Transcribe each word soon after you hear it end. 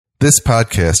This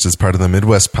podcast is part of the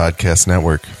Midwest Podcast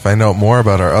Network. Find out more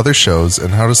about our other shows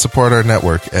and how to support our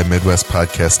network at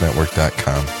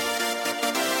MidwestPodcastNetwork.com.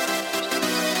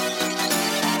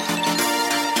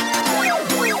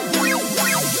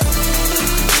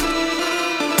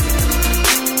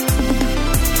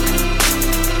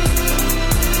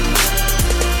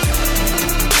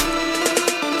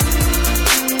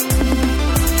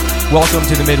 Welcome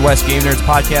to the Midwest Game Nerds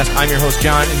Podcast. I'm your host,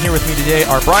 John, and here with me today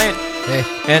are Brian. Hey.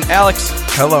 And Alex.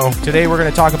 Hello. Today we're going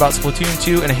to talk about Splatoon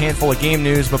 2 and a handful of game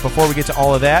news, but before we get to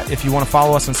all of that, if you want to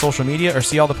follow us on social media or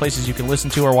see all the places you can listen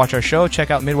to or watch our show,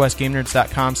 check out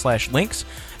MidwestGameNerds.com/links.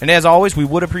 And as always, we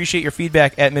would appreciate your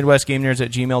feedback at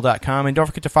MidwestGameNerds@gmail.com, and don't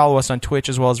forget to follow us on Twitch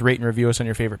as well as rate and review us on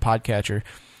your favorite podcatcher.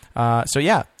 So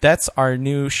yeah, that's our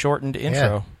new shortened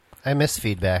intro. I miss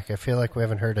feedback. I feel like we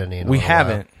haven't heard any in a We little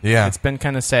haven't. while. Yeah. It's been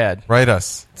kind of sad. Write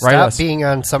us. Write Stop us. being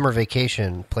on summer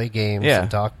vacation. Play games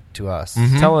and talk to us.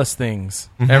 Tell us things.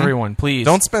 Everyone, please.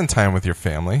 Don't spend time with your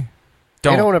family.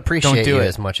 They don't appreciate do you it.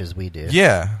 as much as we do.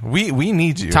 Yeah, we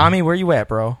need you. Tommy, where you at,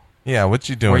 bro? Yeah, what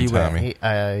you doing, Where you at?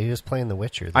 Tommy? He was playing The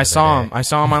Witcher. I saw him. I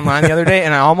saw him online the other day,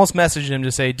 and I almost messaged him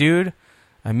to say, dude,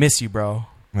 I miss you, bro.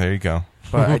 There you go.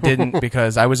 But I didn't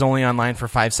because I was only online for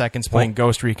 5 seconds playing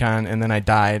Ghost Recon, and then I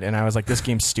died, and I was like, this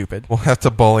game's stupid. We'll have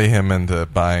to bully him into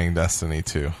buying Destiny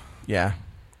 2. Yeah.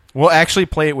 We'll actually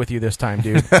play it with you this time,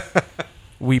 dude.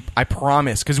 I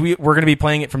promise, because we're going to be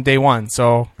playing it from day one,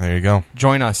 so There you go.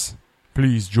 join us.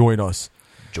 Please join us.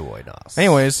 Join us.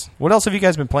 Anyways, what else have you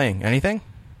guys been playing? Anything?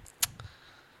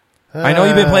 I know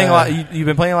you've been playing a lot. You've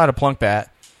been playing a lot of Plunk Bat,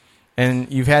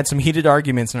 and you've had some heated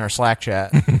arguments in our Slack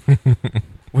chat,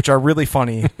 which are really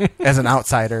funny as an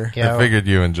outsider. Yeah, I figured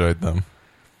you enjoyed them.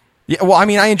 Yeah, well, I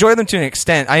mean, I enjoy them to an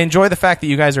extent. I enjoy the fact that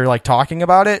you guys are like talking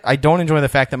about it. I don't enjoy the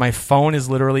fact that my phone is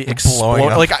literally Blowing exploding.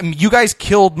 up. Like you guys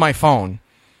killed my phone.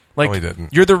 Like No, we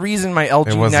didn't. You're the reason my It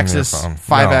LG wasn't Nexus your phone.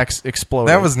 5X exploded.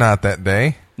 That was not that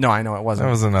day. no, I know it wasn't.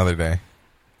 That was another day.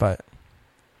 But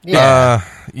yeah.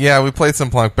 Yeah, we played some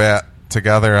Plunk Bat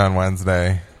together on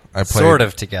Wednesday. I played Sort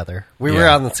of together. We were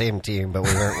Yeah. on the same team, but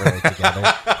we weren't really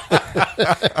together.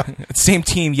 same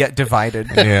team yet divided.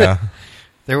 Yeah.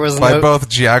 There was By no both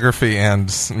geography and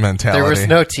mentality. There was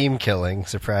no team killing,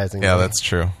 surprisingly. Yeah, that's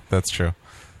true. That's true.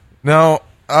 No,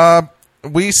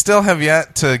 we still have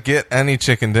yet to get any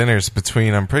chicken dinners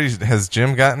between. Has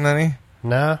Jim gotten any?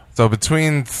 No. So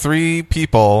between 3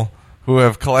 people who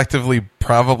have collectively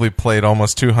probably played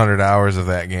almost 200 hours of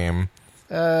that game.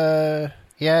 Yeah,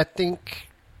 I think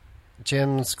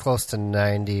Jim's close to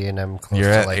 90, and I'm close You're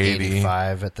to at like 80,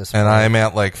 85 at this point. And I'm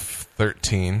at like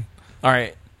 13. All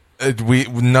right.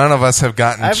 None of us have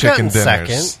gotten I've chicken gotten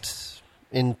dinners. second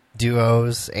in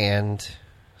duos and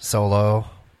solo,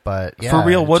 but yeah, For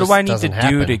real, it what do just I need to doesn't do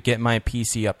happen. to get my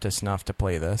PC up to snuff to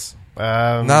play this?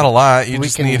 Not a lot. You we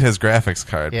just can- need his graphics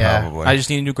card, Yeah. probably. I just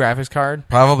need a new graphics card.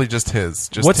 Probably just his.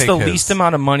 Just What's take the his. least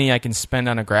amount of money I can spend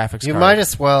on a graphics You card? might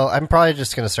as well. I'm probably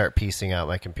just going to start piecing out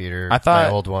my computer, I thought- my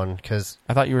old one, because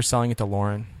I thought you were selling it to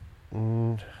Lauren.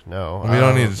 no, We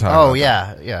don't need to talk Oh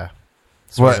about yeah.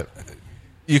 Sort What? of.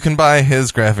 You can buy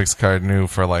his graphics card new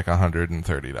for like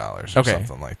 $130 or Okay.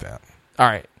 something like that. All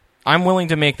right. I'm willing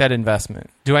to make that investment.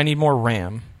 Do I need more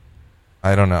RAM?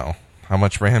 I don't know. How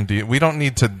much RAM do you... We don't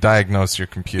need to diagnose your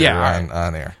computer Yeah, all right.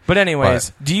 on air. But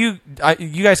anyways, do you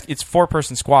guys, it's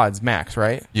 4-person squads max,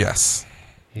 right? Yes.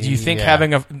 Do you think Yeah.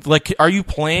 having are you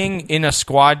playing in a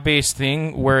squad-based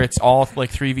thing where it's all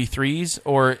like 3v3s,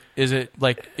 or is it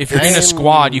like if you're in a I'm-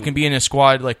 squad, you can be in a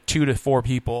squad like 2 to 4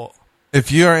 people? If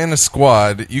you are in a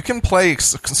squad, you can play...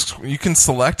 You can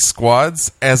select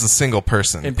squads as a single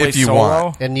person And play if you solo?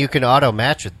 want. And you can auto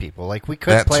match with people. Like we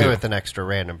could That play too. with an extra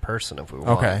random person if we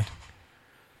want. Okay.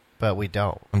 But we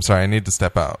don't. I'm sorry, I need to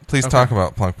step out. Please talk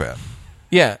about Plunk Bat.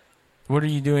 Yeah. What are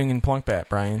you doing in Plunk Bat,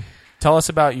 Brian? Tell us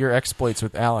about your exploits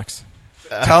with Alex.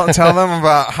 Tell them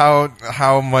about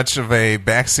how much of a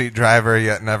backseat driver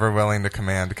yet never willing to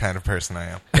command kind of person I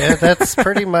am. Yeah, that's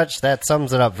pretty much that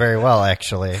sums it up very well,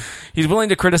 actually. He's willing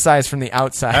to criticize from the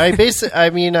outside.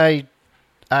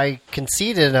 I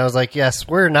conceded, and I was like, yes,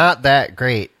 we're not that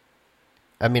great.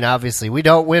 I mean, obviously, we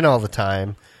don't win all the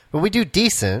time, but we do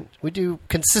decent. We do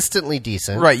consistently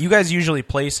decent. Right. You guys usually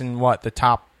place in what, the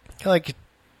top? Like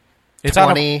It's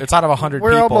 20. It's out of 100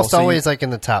 we're people. almost so you- always like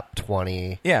in the top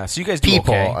 20 yeah. So you guys do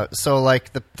people. okay. So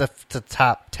like the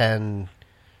top 10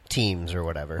 teams or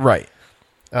whatever. Right.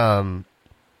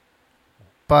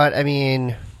 But I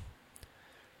mean,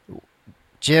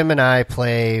 Jim and I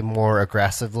play more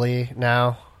aggressively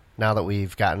now that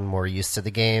we've gotten more used to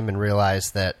the game and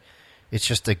realized that it's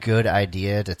just a good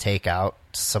idea to take out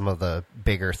some of the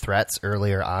bigger threats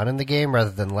earlier on in the game rather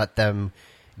than let them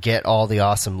get all the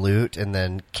awesome loot and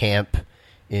then camp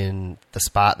in the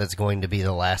spot that's going to be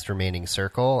the last remaining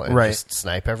circle and just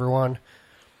snipe everyone.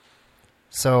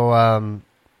 So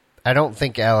I don't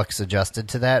think Alex adjusted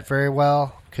to that very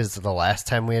well, because the last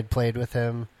time we had played with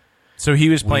him, so he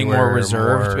was playing more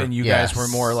reserved, and you yes, guys were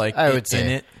more like I would say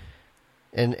in it.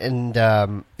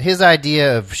 And his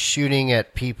idea of shooting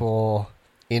at people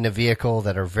in a vehicle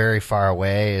that are very far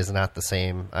away is not the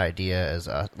same idea as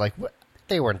us. Like,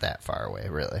 they weren't that far away,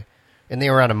 really. And they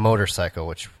were on a motorcycle,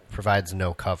 which provides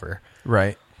no cover.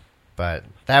 Right. But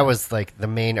that was, like, the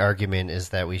main argument is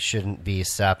that we shouldn't be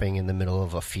stopping in the middle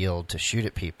of a field to shoot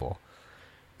at people.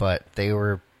 But they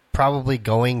were probably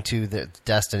going to the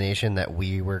destination that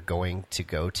we were going to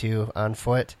go to on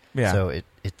foot. Yeah. So it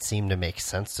seemed to make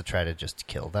sense to try to just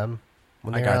kill them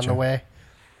when they were on the way.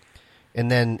 And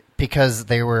then because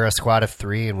they were a squad of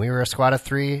 3 and we were a squad of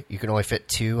 3, you can only fit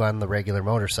 2 on the regular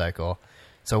motorcycle.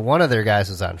 So one of their guys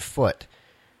was on foot,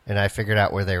 and I figured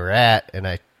out where they were at, and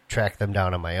I tracked them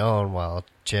down on my own while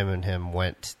Jim and him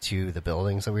went to the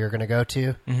buildings that we were going to go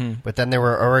to. Mm-hmm. But then there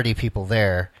were already people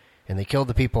there, and they killed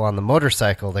the people on the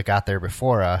motorcycle that got there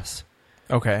before us.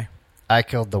 Okay. I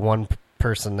killed the one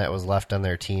person that was left on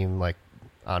their team, like,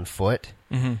 on foot.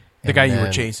 Mm-hmm. The guy you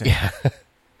were chasing. Yeah.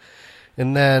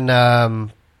 And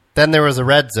then there was a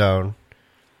red zone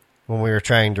when we were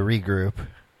trying to regroup,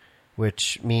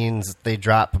 which means they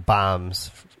drop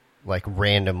bombs like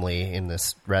randomly in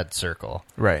this red circle.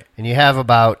 Right. And you have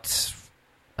about,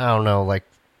 I don't know, like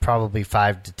probably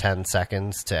 5 to 10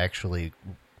 seconds to actually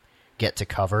get to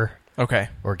cover. Okay.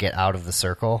 Or get out of the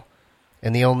circle.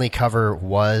 And the only cover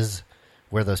was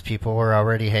where those people were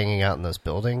already hanging out in those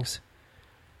buildings.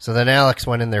 So then Alex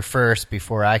went in there first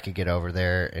before I could get over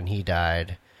there, and he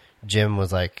died. Jim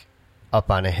was like up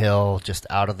on a hill just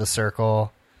out of the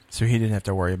circle. So he didn't have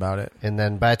to worry about it. And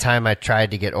then by the time I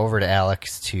tried to get over to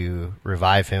Alex to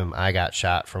revive him, I got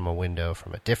shot from a window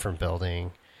from a different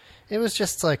building. It was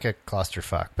just like a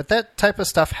clusterfuck. But that type of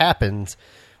stuff happens,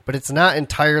 but it's not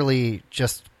entirely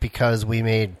just because we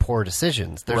made poor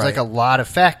decisions. There's like a lot of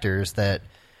factors that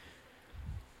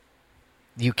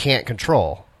you can't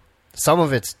control. Some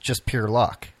of it's just pure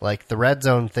luck. Like the red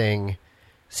zone thing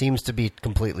seems to be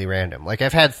completely random. Like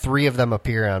I've had 3 of them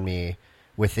appear on me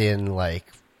within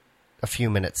like a few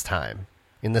minutes time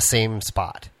in the same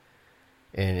spot.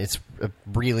 And it's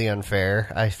really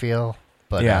unfair, I feel.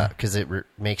 But yeah, because it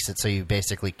makes it so you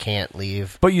basically can't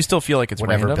leave. But you still feel like it's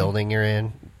whatever random? Building you're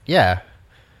in. Yeah.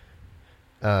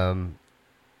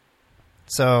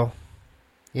 So,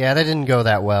 yeah, that didn't go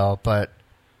that well, but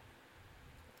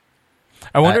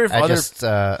I wonder if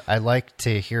I like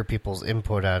to hear people's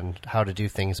input on how to do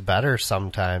things better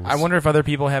sometimes. I wonder if other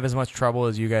people have as much trouble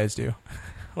as you guys do.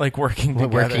 Like working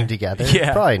together. Working together?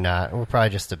 Yeah. Probably not. We're probably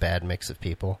just a bad mix of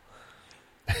people.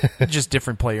 Just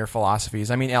different player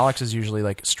philosophies. I mean, Alex is usually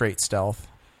like straight stealth.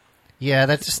 Yeah,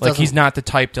 that just like he's not the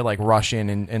type to like rush in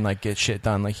and like get shit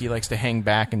done. Like he likes to hang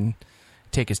back and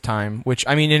take his time, which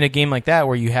I mean in a game like that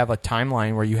where you have a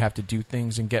timeline where you have to do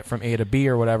things and get from A to B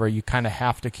or whatever, you kind of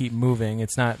have to keep moving.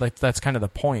 It's not like that's kind of the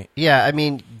point. Yeah, I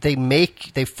mean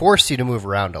they force you to move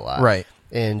around a lot. Right.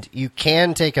 And you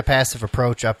can take a passive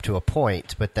approach up to a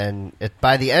point, but then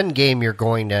by the end game you're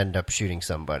going to end up shooting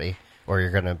somebody or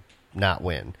you're going to not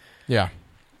win. Yeah.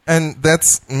 And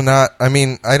that's not, I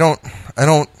mean, I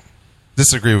don't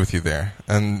disagree with you there.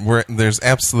 And there's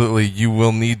absolutely, you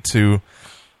will need to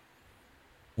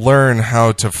learn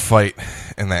how to fight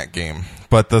in that game.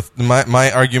 But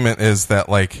my argument is that,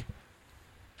 like,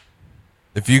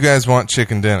 if you guys want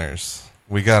chicken dinners,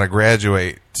 we got to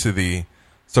graduate to the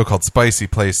so-called spicy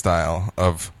play style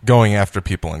of going after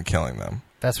people and killing them.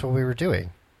 That's what we were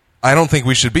doing. I don't think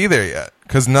we should be there yet,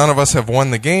 because none of us have won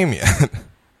the game yet.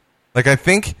 Like, I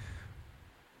think,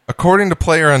 according to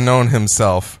PlayerUnknown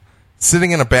himself, sitting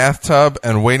in a bathtub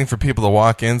and waiting for people to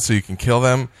walk in so you can kill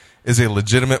them is a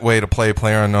legitimate way to play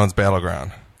PlayerUnknown's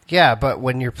Battleground. Yeah, but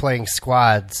when you're playing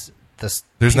squads,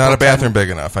 there's not a bathroom big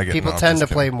enough. People tend to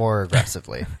play more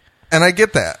aggressively. And I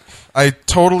get that. I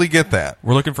totally get that.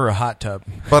 We're looking for a hot tub.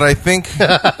 But I think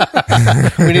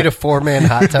we need a 4-man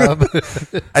hot tub.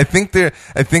 I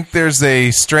think there's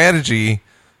a strategy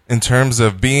in terms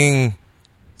of being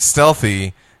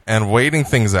stealthy and waiting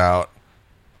things out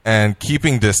and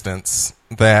keeping distance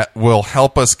that will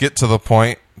help us get to the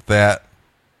point that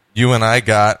you and I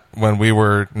got when we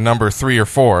were number 3 or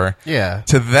 4. Yeah.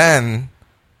 To then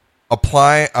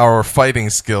apply our fighting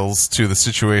skills to the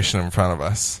situation in front of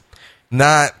us.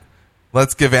 Not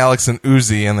let's give Alex an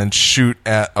Uzi and then shoot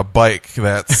at a bike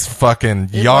that's fucking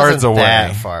yards away.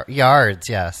 That far. Yards,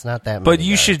 yes, not that. But many you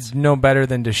yards. should know better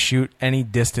than to shoot any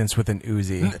distance with an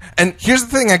Uzi. And here's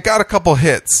the thing: I got a couple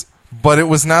hits, but it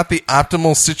was not the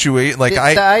optimal situation. Like The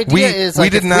idea is, we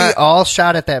like, did if not. we all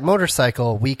shot at that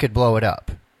motorcycle, we could blow it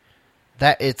up.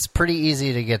 That it's pretty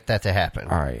easy to get that to happen.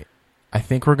 All right. I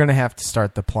think we're going to have to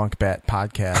start the Plunk Bat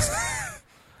podcast.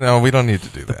 No, we don't need to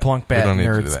do that. The Plunk We Bat don't need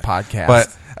to do Nerds that. podcast.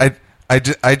 But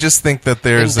I just think that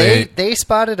there's And they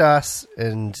spotted us,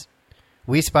 and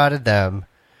we spotted them.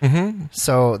 Mm-hmm.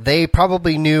 So they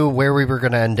probably knew where we were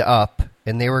going to end up,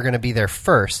 and they were going to be there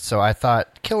first. So I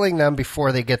thought killing them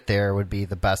before they get there would be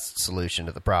the best solution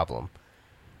to the problem.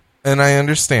 and I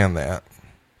understand that.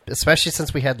 Especially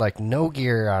since we had like no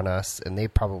gear on us, and they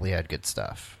probably had good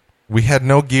stuff. We had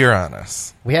no gear on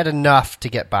us. We had enough to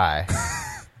get by.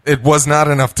 It was not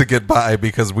enough to get by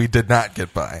because we did not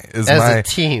get by. As a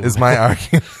team. Is my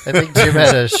argument. I think Jim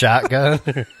had a shotgun.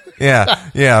 Yeah.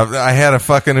 I had a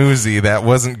fucking Uzi that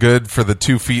wasn't good for the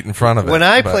 2 feet in front of it. When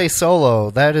I but- play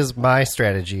solo, that is my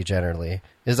strategy generally.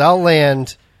 Is I'll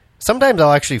land. Sometimes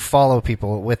I'll actually follow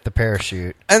people with the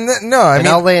parachute. and I mean,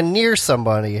 I'll land near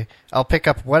somebody. I'll pick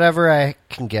up whatever I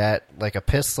can get, like a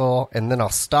pistol, and then I'll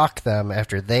stalk them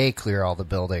after they clear all the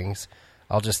buildings.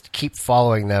 I'll just keep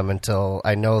following them until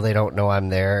I know they don't know I'm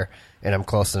there and I'm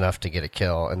close enough to get a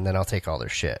kill, and then I'll take all their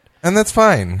shit. and that's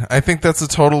fine. I think that's a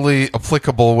totally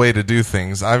applicable way to do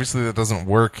things. Obviously, that doesn't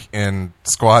work in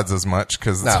squads as much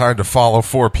because it's No. hard to follow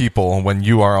 4 people when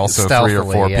you are also 3 or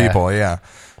Stealthily, 4 yeah. people. Yeah.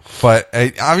 But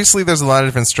obviously, there's a lot of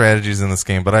different strategies in this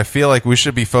game. But I feel like we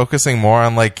should be focusing more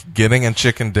on like getting a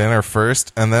chicken dinner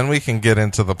first, and then we can get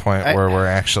into the point where we're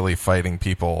actually fighting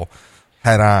people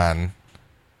head on.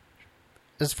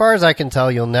 As far as I can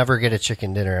tell, you'll never get a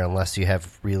chicken dinner unless you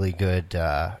have really good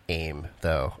aim,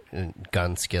 though, and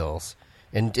gun skills.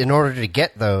 And in order to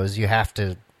get those, you have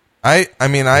to. I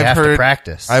mean, I've have to heard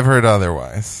practice. I've heard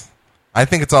otherwise. I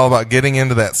think it's all about getting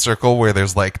into that circle where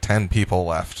there's like 10 people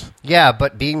left. Yeah,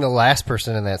 but being the last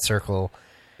person in that circle,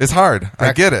 It's hard.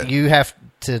 I get it. You have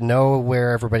to know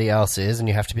where everybody else is, and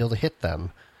you have to be able to hit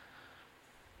them.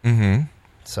 Mm-hmm.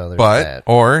 So there's But that.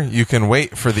 or you can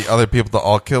wait for the other people to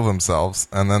all kill themselves,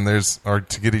 and then or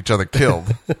to get each other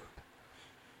killed.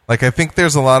 Like, I think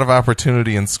there's a lot of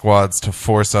opportunity in squads to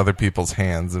force other people's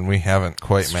hands, and we haven't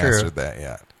quite It's mastered true. that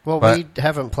yet. Well, But we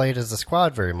haven't played as a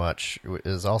squad very much,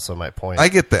 is also my point. I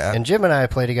get that, And Jim and I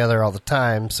play together all the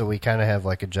time, so we kind of have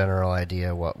like a general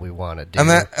idea what we want to do. and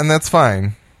that's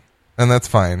fine, and that's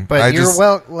fine. But I just,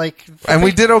 and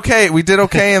we did okay. We did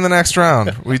okay in the next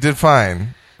round. We did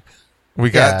fine. We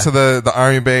got Yeah. to the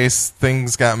army base.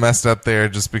 Things got messed up there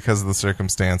just because of the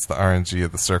circumstance, the RNG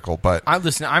of the circle. But I'm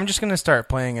just going to start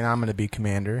playing, and I'm going to be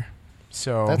commander.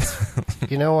 So That's,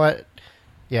 you know what?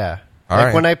 Yeah. All Like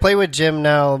right. when I play with Jim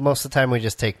now, most of the time we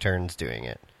just take turns doing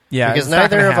it. yeah, Because it's not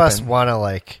neither gonna of us happen. want to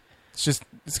like It's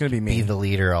going to be me. be the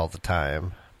leader all the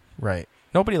time. Right.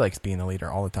 Nobody likes being the leader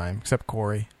all the time, except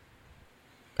Corey.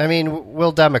 I mean,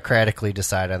 we'll democratically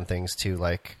decide on things too.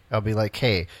 Like, I'll be like,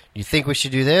 "Hey, do you think we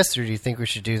should do this, or do you think we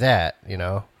should do that?" You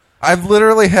know. I've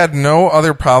literally had no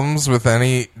other problems with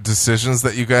any decisions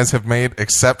that you guys have made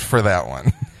except for that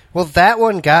one. Well, that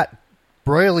one got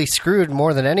royally screwed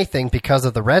more than anything because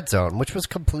of the red zone, which was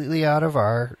completely out of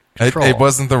our control. It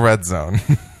wasn't the red zone.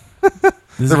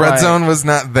 This The is red why- zone was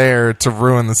not there to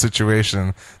ruin the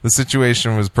situation. The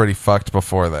situation was pretty fucked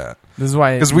before that. This is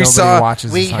why 'Cause we nobody saw-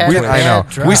 watches we this on had Twitch. a I know. bad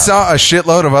drop. We saw a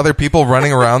shitload of other people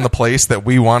running around the place that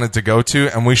we wanted to go to,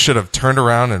 and we should have turned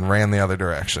around and ran the other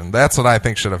direction. That's what I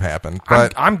think should have happened.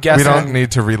 But I'm guessing- we don't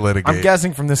need to relitigate. I'm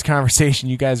guessing from this conversation,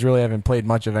 you guys really haven't played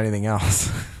much of anything else.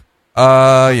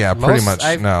 Yeah, pretty much.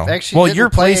 I No. Actually, Well, didn't your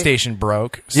play- PlayStation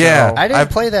broke. So Yeah. I didn't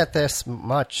I've- play that this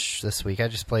much this week. I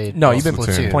just played. No, well, you've been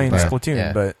Splatoon, playing but- Splatoon,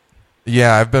 Yeah. but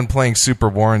Yeah, I've been playing Super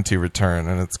Warranty Return,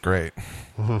 and it's great.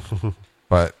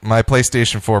 But my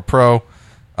PlayStation 4 Pro,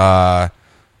 I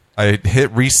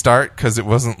hit restart because it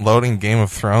wasn't loading Game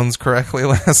of Thrones correctly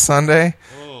last Sunday.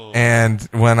 And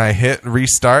when I hit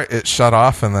restart, it shut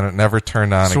off, and then it never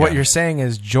turned on so again. what you're saying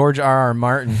is George R.R.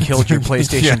 Martin killed your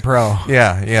PlayStation Yeah. Pro.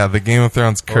 Yeah, the Game of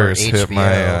Thrones curse hit HBO.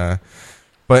 my...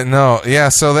 but no, yeah,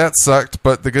 so that sucked.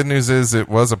 But the good news is it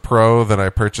was a Pro that I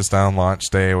purchased on launch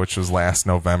day, which was last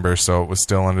November, so it was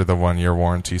still under the 1-year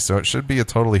warranty. So it should be a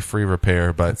totally free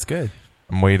repair, but That's good.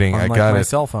 I'm waiting. Unlike I got my it.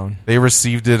 cell phone. They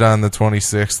received it on the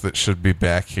 26th. It should be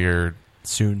back here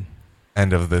Soon.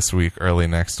 end of this week, early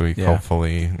next week, Yeah.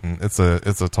 hopefully. And it's a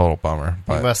total bummer, You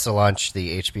but must have launched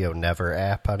the HBO Never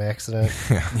app on accident.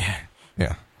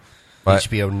 yeah. But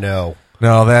HBO No.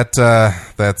 No, that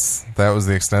was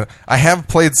the extent. I have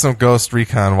played some Ghost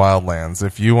Recon Wildlands.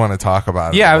 If you want to talk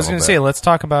about it, yeah, I was going to say let's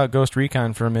talk about Ghost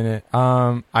Recon for a minute.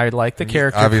 I like the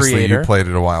character Obviously, creator. you played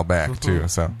it a while back too.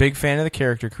 So big fan of the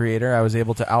character creator. I was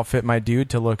able to outfit my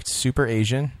dude to look super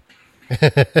Asian.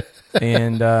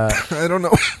 And I don't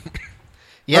know.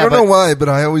 Yeah, I don't know why, but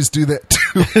I always do that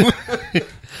too.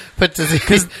 But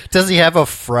does he have a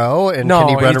fro and No, can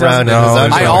he run he around in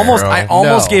doesn't. his No, underwear? I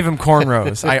almost No. gave him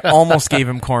cornrows. I almost gave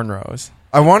him cornrows.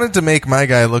 I wanted to make my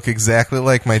guy look exactly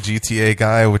like my GTA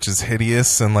guy, which is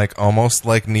hideous and like almost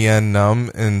like Nien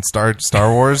Nunb in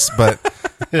Star Wars, but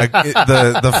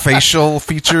the facial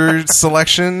feature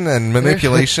selection and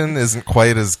manipulation isn't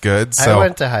quite as good. So I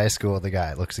went to high school with a guy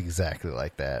that looks exactly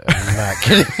like that. I'm not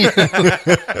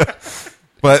kidding you.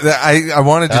 But I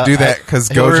wanted to do that because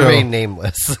He'll Gojo remain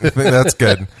nameless. That's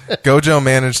good. Gojo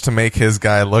managed to make his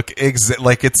guy look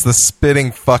like it's the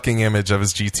spitting fucking image of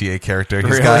his GTA character.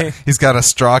 He's got a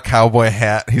straw cowboy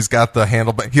hat. He's got the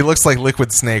handle. He looks like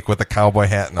Liquid Snake with a cowboy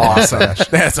hat and a mustache.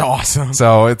 That's awesome.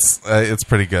 So it's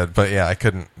pretty good. But yeah, I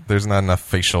couldn't. There's not enough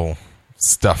facial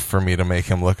stuff for me to make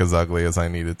him look as ugly as I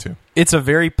needed to. It's a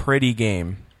very pretty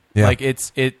game. Yeah. Like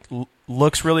it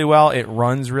looks really well. It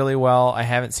runs really well. I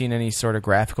haven't seen any sort of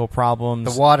graphical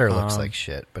problems. The water looks like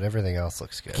shit, but everything else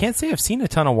looks good. Can't say I've seen a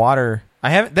ton of water. I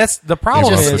haven't. That's the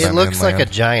problem. It looks like a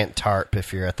giant tarp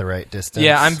if you're at the right distance.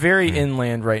 Yeah, I'm very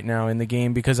inland right now in the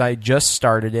game because I just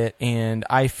started it and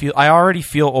I already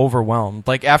feel overwhelmed.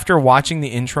 Like after watching the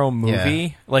intro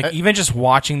movie, even just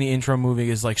watching the intro movie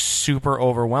is like super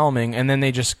overwhelming. And then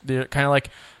they're kind of like,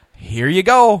 here you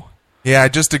go. Yeah, I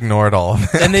just ignored all of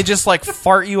it. And they just like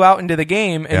fart you out into the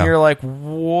game, and you're like,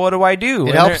 "What do I do?"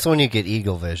 It helps when you get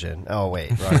eagle vision. Oh wait,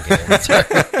 wrong game.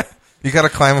 Sorry. You got to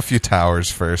climb a few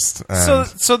towers first.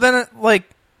 So then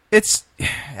it's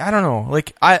I don't know.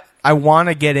 Like I want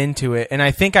to get into it, and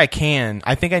I think I can.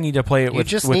 I think I need to play it with people.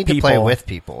 You just need to play with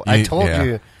people. I told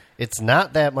you it's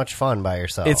not that much fun by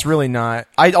yourself. It's really not.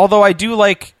 Although I do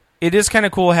like. It is kind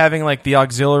of cool having like the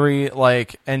auxiliary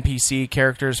like NPC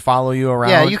characters follow you around.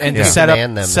 Yeah, you can set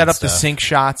up stuff. the sync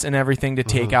shots and everything to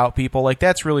take out people. Like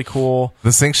that's really cool.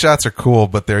 The sync shots are cool,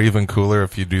 but they're even cooler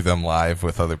if you do them live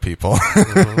with other people.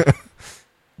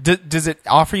 Does it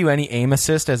offer you any aim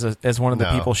assist as one of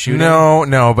the people shooting?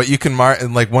 No, but you can mark,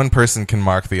 like one person can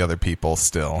mark the other people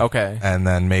still. Okay. And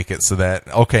then make it so that,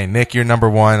 okay, Nick, you're number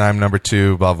 1, I'm number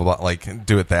 2, blah, blah, blah. Like,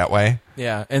 do it that way.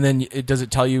 Yeah, and then does it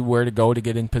tell you where to go to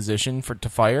get in position to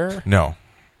fire? No.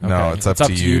 No, Okay. it's up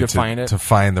to you to find it. To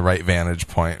find the right vantage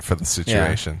point for the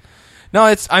situation.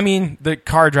 No, the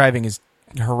car driving is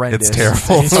horrendous. It's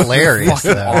terrible. It's hilarious.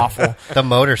 Fucking though. awful. The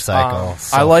motorcycle.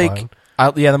 I like. Fun.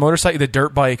 The motorcycle, the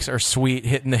dirt bikes are sweet,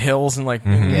 hitting the hills and like,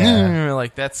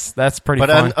 like that's pretty But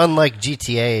fun. unlike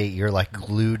GTA, you're like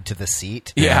glued to the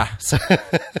seat. Yeah, So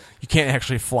you can't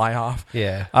actually fly off.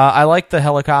 yeah. I like the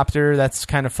helicopter. That's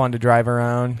kind of fun to drive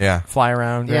around. Yeah. Fly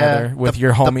around. Yeah, rather, with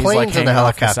your homies the planes like and hanging the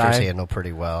off the helicopters side. handle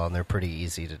pretty well, and they're pretty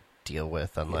easy to deal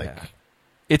with. Unlike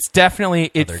It's definitely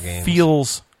other games.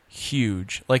 feels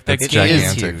huge. Like the It's game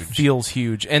gigantic. feels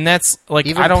huge, and that's like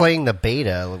even I don't. playing the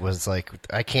beta was like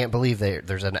I can't believe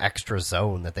there's an extra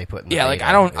zone that they put in. The Yeah, beta. like I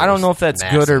It don't was know if that's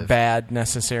good or massive. bad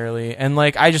necessarily. And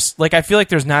like I feel like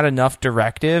there's not enough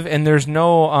directive and there's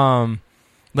no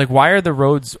like why are the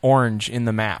roads orange in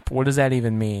the map? What does that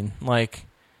even mean? Like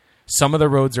some of the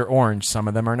roads are orange, some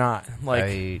of them are not. Like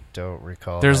I don't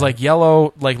recall. there's that. like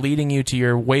yellow like leading you to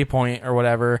your waypoint or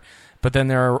whatever, but then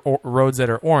there are roads that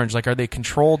are orange. Like are they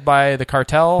controlled by the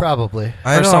cartel? probably.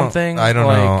 or something, I don't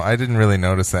like- know. I didn't really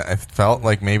notice that. I felt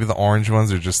like maybe the orange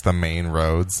ones are just the main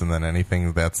roads, and then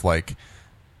anything that's like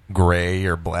gray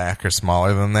or black or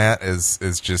smaller than that is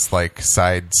just like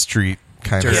side street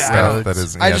kind of Dirt stuff roads. that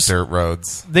is I just- dirt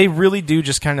roads. They really do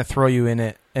just kind of throw you in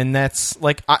it, and that's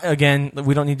like again,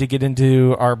 we don't need to get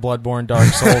into our Bloodborne,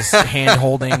 Dark Souls hand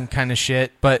holding kind of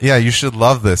shit, but Yeah, you should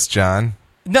love this, John.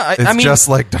 no, It's I mean, just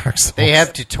like Dark Souls. They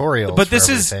have tutorials, but for this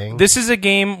everything. is a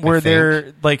game where think.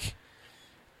 they're like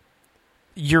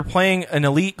you're playing an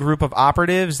elite group of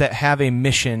operatives that have a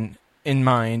mission in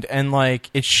mind, and like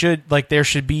it should like there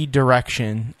should be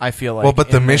direction. I feel like. well,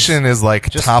 but the in this. mission is like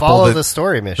just topple follow the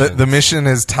story mission. The mission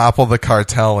is topple the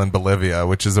cartel in Bolivia,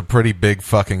 which is a pretty big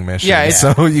fucking mission. Yeah, it's-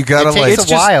 so you gotta It takes like a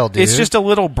just, while, dude. It's just a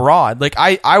little broad. Like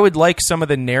I would like some of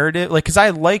the narrative, like because I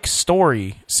like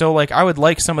story. So like I would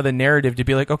like some of the narrative to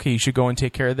be like, okay, you should go and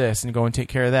take care of this and go and take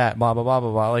care of that. Blah blah blah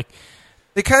blah blah. Like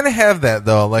They kind of have that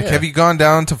though. Like, Yeah. have you gone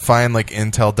down to find like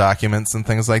intel documents and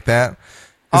things like that?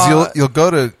 Because you'll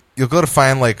you'll go to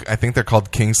find like I think they're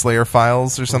called Kingslayer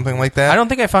files or something like that. I don't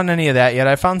think I found any of that yet.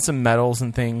 I found some medals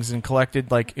and things and collected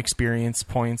like experience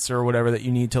points or whatever that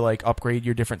you need to like upgrade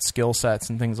your different skill sets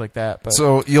and things like that. But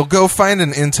so you'll go find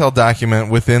an intel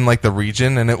document within like the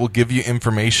region, and it will give you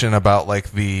information about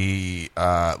like the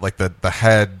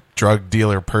head drug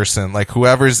dealer person, like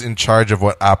whoever's in charge of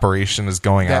what operation is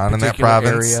going on in that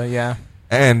province. Area, yeah.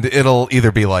 And it'll either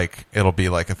be like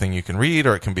a thing you can read,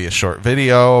 or it can be a short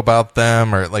video about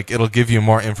them, or like it'll give you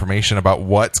more information about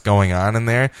what's going on in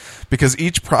there, because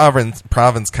each province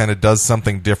kind of does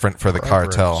something different for the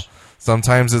cartel.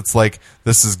 Sometimes it's like,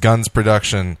 this is guns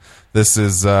production, this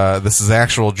is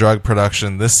actual drug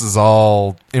production, this is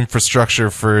all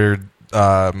infrastructure for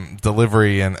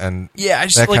delivery and yeah,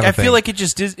 I feel like it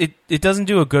just is, it doesn't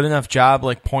do a good enough job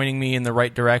like pointing me in the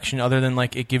right direction, other than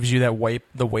like it gives you the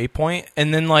waypoint,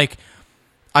 and then like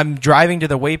I'm driving to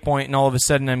the waypoint and all of a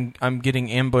sudden I'm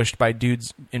getting ambushed by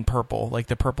dudes in purple, like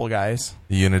the purple guys,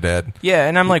 the Unidad. Yeah,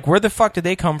 and I'm like, where the fuck did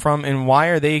they come from and why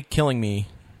are they killing me?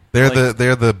 They're like,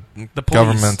 the police,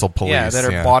 governmental police, yeah, that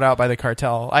are bought out by the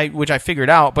cartel. Which I figured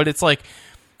out, but it's like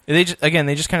they just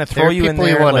kind of throw you in there.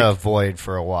 People you want to like, avoid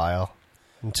for a while.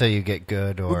 Until you get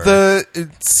good, or I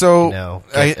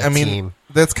mean,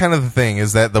 that's kind of the thing,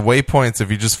 is that the waypoints,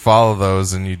 if you just follow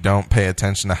those and you don't pay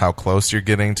attention to how close you're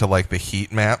getting to like the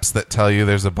heat maps that tell you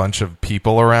there's a bunch of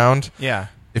people around. Yeah.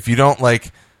 If you don't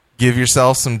like give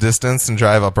yourself some distance and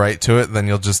drive up right to it, then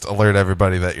you'll just alert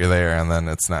everybody that you're there, and then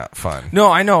it's not fun.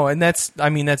 No, I know, and that's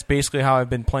basically how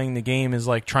I've been playing the game, is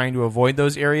like trying to avoid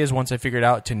those areas once I figured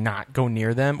out to not go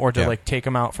near them or to like take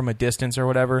them out from a distance or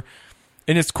whatever.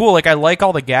 And it's cool. Like, I like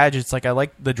all the gadgets. Like, I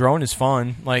like the drone is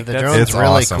fun. Like, the drone's really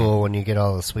awesome. cool when you get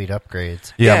all the sweet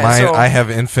upgrades. Yeah, I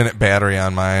have infinite battery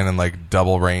on mine and like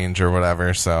double range or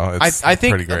whatever. So it's I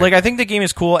think pretty great. Like, I think the game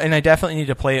is cool, and I definitely need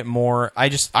to play it more. I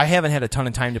haven't had a ton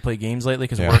of time to play games lately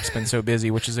because work's been so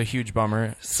busy, which is a huge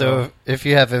bummer. So if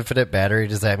you have infinite battery,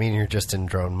 does that mean you're just in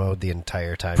drone mode the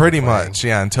entire time? Pretty much,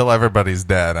 yeah. Until everybody's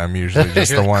dead, I'm usually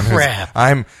just the one. Crap.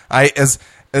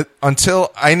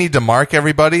 Until I need to mark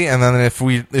everybody, and then if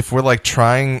we're like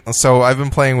trying, so I've been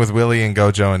playing with Willie and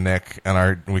Gojo and Nick,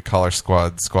 and we call our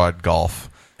squad golf,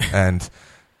 and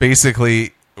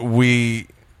basically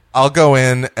I'll go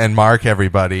in and mark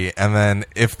everybody, and then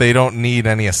if they don't need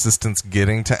any assistance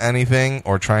getting to anything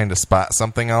or trying to spot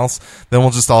something else, then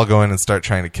we'll just all go in and start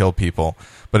trying to kill people.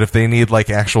 But if they need like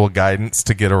actual guidance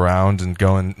to get around and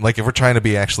go in, like if we're trying to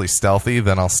be actually stealthy,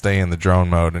 then I'll stay in the drone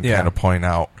mode and kind of point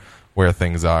out where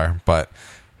things are. But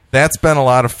that's been a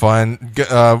lot of fun.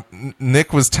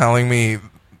 Nick was telling me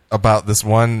about this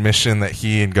one mission that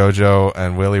he and Gojo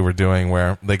and Willie were doing,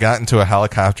 where they got into a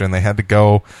helicopter and they had to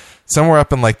go somewhere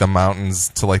up in like the mountains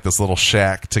to like this little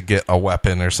shack to get a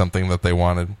weapon or something that they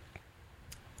wanted.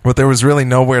 But there was really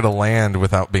nowhere to land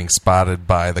without being spotted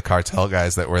by the cartel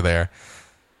guys that were there.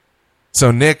 So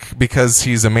Nick, because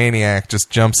he's a maniac, just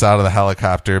jumps out of the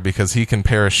helicopter because he can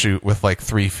parachute with like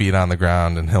 3 feet on the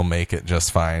ground and he'll make it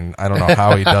just fine. I don't know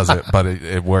how he does it, but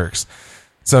it works.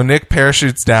 So Nick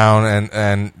parachutes down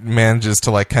and manages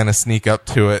to like kind of sneak up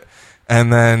to it.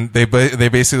 And then they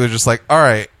basically are just like, all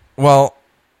right, well,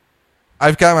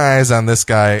 I've got my eyes on this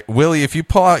guy. Willie, if you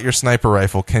pull out your sniper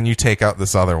rifle, can you take out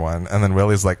this other one? And then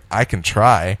Willie's like, I can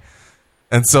try.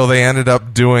 And so they ended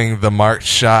up doing the marked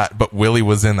shot, but Willie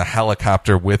was in the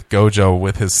helicopter with Gojo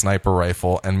with his sniper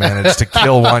rifle and managed to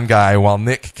kill one guy while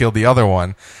Nick killed the other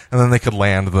one. And then they could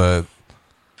land the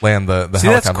helicopter.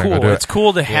 That's cool. And go do it's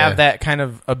cool to have that kind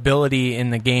of ability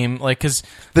in the game, like, because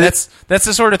that's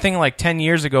the sort of thing. Like 10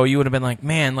 years ago, you would have been like,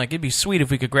 man, like it'd be sweet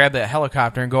if we could grab that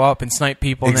helicopter and go up and snipe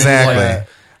people. Exactly. And then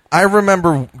I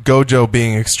remember Gojo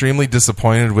being extremely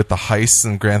disappointed with the heists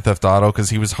in Grand Theft Auto because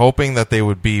he was hoping that they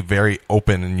would be very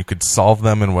open and you could solve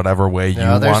them in whatever way you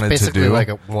wanted to do. There's basically like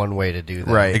one way to do that.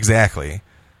 Right. Exactly.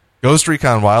 Ghost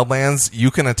Recon Wildlands,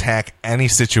 you can attack any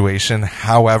situation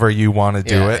however you want to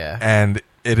do it, and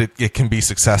it can be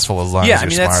successful as long as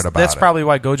you're smart about it. That's probably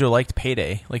why Gojo liked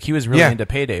Payday. Like, he was really into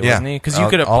Payday, wasn't he? Because you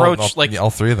could approach all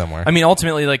three of them were. I mean,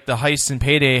 ultimately, like the heists in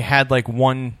Payday had like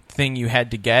one thing you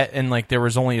had to get, and like there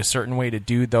was only a certain way to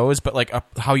do those, but like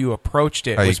how you approached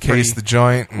it was you case the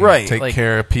joint, and take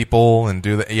care of people, and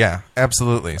do that. Yeah,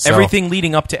 absolutely. So, everything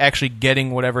leading up to actually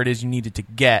getting whatever it is you needed to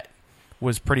get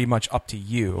was pretty much up to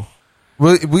you.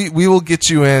 We will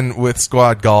get you in with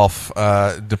squad golf,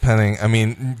 depending. I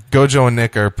mean, Gojo and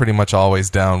Nick are pretty much always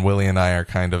down. Willie and I are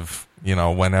kind of,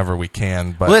 whenever we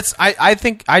can. But I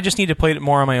think I just need to play it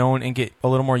more on my own and get a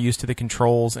little more used to the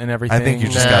controls and everything. I think you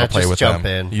just got to play with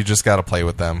them. You just got to play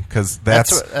with them because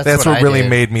that's what really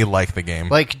made me like the game.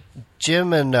 Like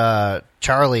Jim and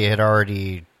Charlie had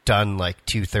already done like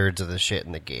 2/3 of the shit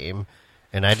in the game,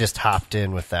 and I just hopped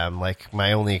in with them. Like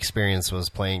my only experience was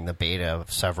playing the beta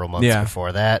several months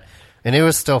before that, and it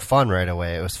was still fun right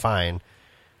away. It was fine.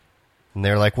 And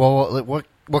they're like, well,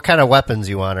 what kind of weapons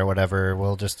you want or whatever?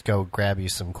 We'll just go grab you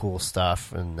some cool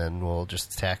stuff, and then we'll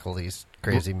just tackle these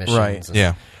crazy missions. Right. And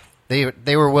Yeah.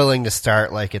 They were willing to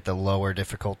start like at the lower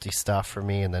difficulty stuff for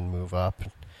me, and then move up.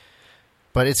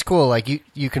 But it's cool. Like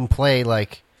you can play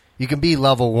like you can be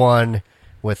level 1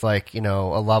 with like a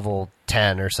level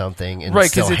 10 or something, and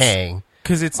still hang.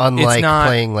 Because it's unlike it's not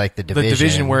playing like the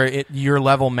Division where your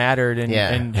level mattered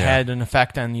and had an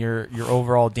effect on your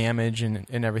overall damage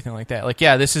and everything like that. Like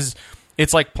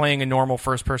it's like playing a normal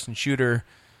first person shooter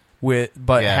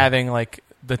but having like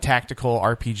the tactical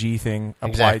RPG thing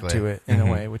applied to it in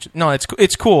a way. Which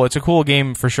it's cool. It's a cool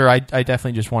game for sure. I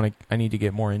definitely just I need to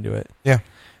get more into it. Yeah.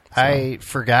 So. I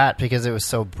forgot because it was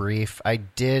so brief. I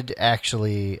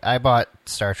bought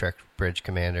Star Trek Bridge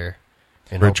Commander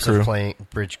in hopes of playing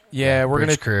Bridge. Yeah, we're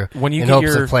Bridge gonna Crew in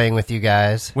hopes of playing with you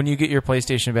guys. When you get your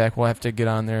PlayStation back, we'll have to get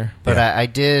on there. But I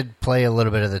did play a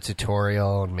little bit of the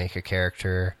tutorial and make a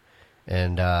character,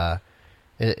 and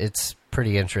it's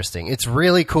pretty interesting. It's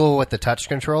really cool with the touch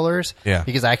controllers,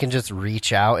 because I can just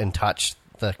reach out and touch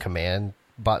the command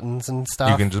buttons and stuff.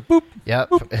 You can just boop. Yep.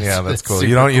 Yeah, that's cool.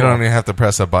 You don't even have to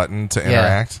press a button to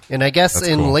interact. And I guess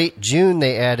in late June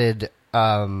they added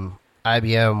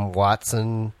IBM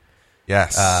Watson.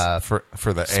 Yes, for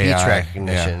the speech AI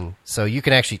recognition. Yeah. So you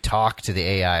can actually talk to the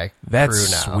AI That's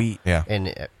crew now. Sweet. Yeah.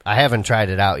 And I haven't tried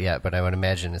it out yet, but I would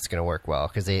imagine it's going to work well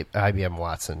because IBM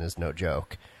Watson is no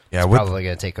joke. Yeah, it's probably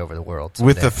going to take over the world someday.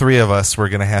 With the three of us, we're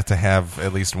going to have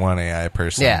at least one AI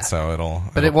person. Yeah. So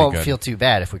But it won't feel too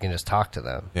bad if we can just talk to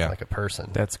them like a person.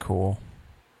 That's cool.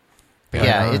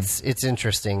 But it's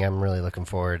interesting. I'm really looking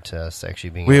forward to us actually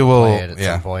being able to play it at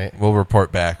some point. We'll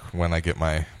report back when I get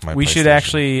my We should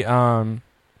actually... I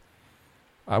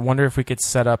wonder if we could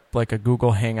set up like a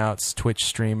Google Hangouts Twitch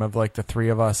stream of like the three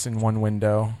of us in one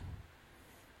window,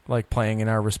 like playing in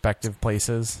our respective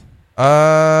places.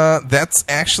 That's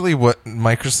actually what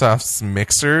Microsoft's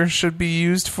Mixer should be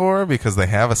used for, because they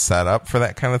have a setup for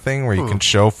that kind of thing where you can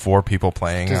show 4 people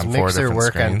playing on 4 different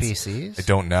work screens. On PCs? I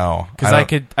don't know, because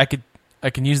I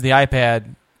can use the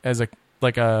iPad as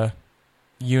a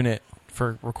unit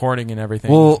for recording and everything.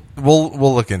 We'll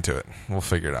look into it. We'll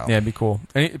figure it out. Yeah, it'd be cool.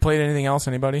 Played anything else?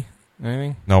 Anybody?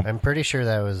 Anything? Nope. I'm pretty sure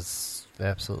that was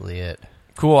absolutely it.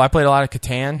 Cool. I played a lot of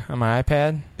Catan on my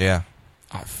iPad. Yeah.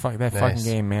 Oh, fuck that fucking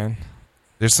game, man.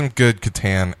 There's some good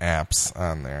Catan apps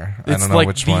on there. It's I don't know like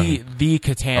which one. The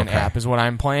Catan app is what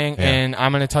I'm playing, and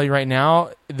I'm going to tell you right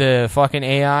now, the fucking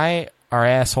AI are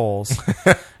assholes,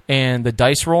 and the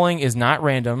dice rolling is not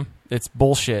random. It's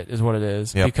bullshit, is what it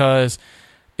is, because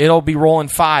it'll be rolling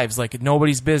 5s like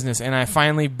nobody's business, and I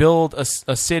finally build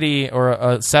a city or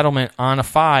a settlement on a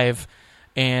 5.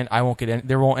 And I won't get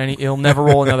any. It'll never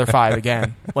roll another 5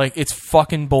 again. Like, it's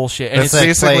fucking bullshit. And it's like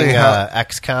basically playing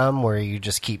XCOM, where you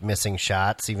just keep missing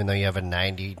shots, even though you have a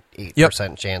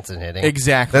 98% chance in hitting.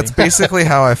 Exactly. That's basically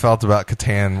how I felt about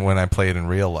Catan when I played in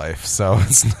real life. So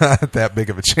it's not that big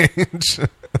of a change.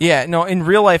 Yeah, no. In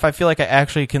real life, I feel like I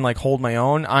actually can like hold my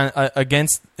own on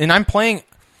against. And I'm playing.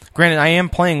 Granted, I am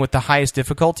playing with the highest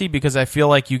difficulty because I feel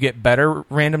like you get better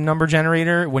random number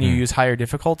generator when you use higher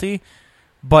difficulty,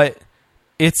 but.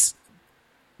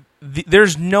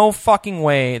 There's no fucking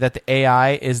way that the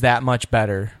AI is that much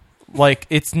better. Like,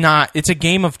 it's not. It's a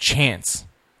game of chance.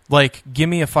 Like, give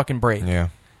me a fucking break. Yeah.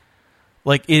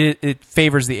 Like, it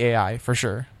favors the AI for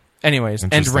sure. Anyways,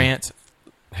 end rant.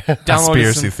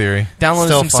 Conspiracy theory. Downloaded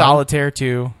some Solitaire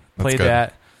too. Played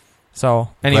that. So,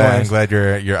 anyways, I'm glad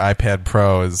your iPad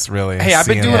Pro is really. Hey, I've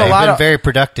been doing I've been very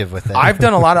productive with it. I've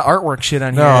done a lot of artwork shit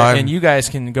on here, and you guys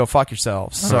can go fuck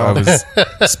yourselves. So I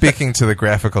was speaking to the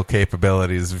graphical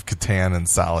capabilities of Catan and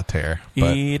Solitaire.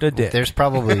 Eat a dick. There's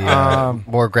probably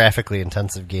more graphically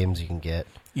intensive games you can get.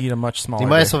 Eat a much smaller. You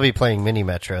might as well be playing Mini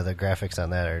Metro. The graphics on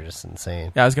that are just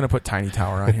insane. Yeah, I was gonna put Tiny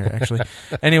Tower on here actually.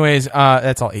 Anyways,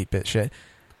 that's all 8-bit shit.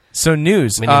 So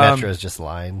news. Mini Metro is just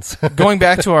lines. Going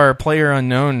back to our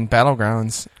PlayerUnknown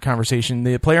Battlegrounds conversation,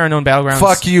 the PlayerUnknown Battlegrounds.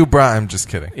 Fuck you, Brian. I'm just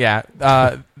kidding. Yeah,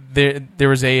 there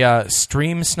was a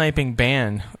stream sniping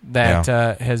ban that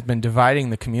has been dividing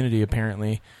the community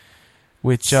apparently.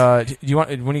 Which when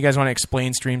you guys want to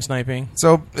explain stream sniping?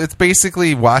 So it's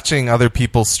basically watching other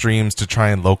people's streams to try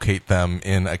and locate them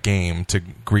in a game to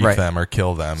grief them or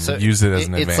kill them. So use it as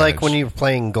an advantage. It's like when you're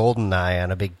playing GoldenEye on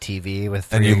a big TV with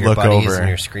 3 of your buddies and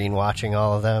you're screen watching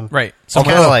all of them. Right. So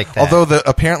kind of like that. Although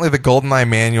apparently the GoldenEye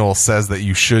manual says that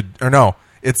you should, or no,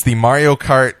 it's the Mario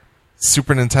Kart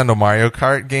Super Nintendo Mario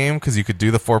Kart game because you could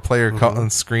do the 4-player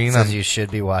screen. It says you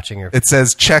should be watching your. It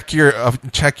says check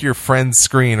your friend's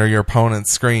screen or your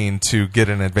opponent's screen to get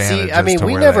an advantage. See, I mean,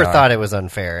 we never thought it was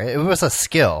unfair. It was a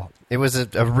skill. It was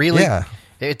a really. Yeah.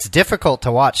 It's difficult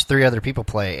to watch 3 other people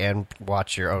play and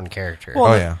watch your own character.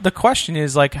 Well, the question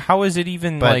is, like, how is it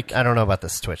even, but like... I don't know about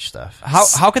this Twitch stuff.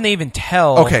 How can they even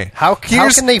tell? Okay. How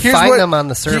can they find them on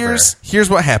the server? Here's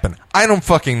what happened. I don't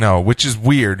fucking know, which is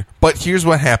weird, but here's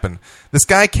what happened. This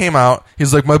guy came out,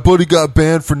 he's like, my buddy got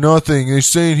banned for nothing. They're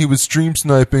saying he was stream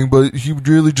sniping, but he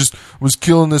really just was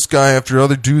killing this guy after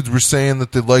other dudes were saying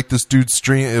that they liked this dude's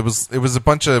stream. It was a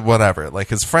bunch of whatever. Like,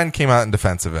 his friend came out in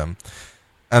defense of him.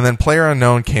 And then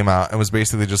PlayerUnknown came out and was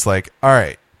basically just like, all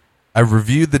right, I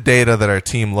reviewed the data that our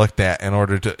team looked at in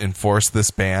order to enforce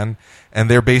this ban. And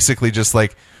they're basically just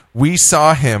like, we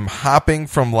saw him hopping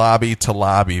from lobby to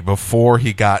lobby before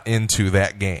he got into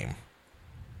that game.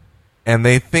 And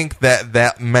they think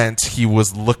that meant he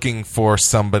was looking for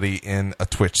somebody in a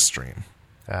Twitch stream.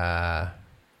 I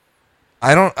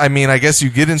guess you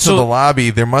get into the lobby.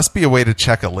 There must be a way to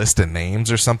check a list of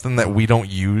names or something that we don't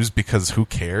use because who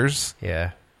cares?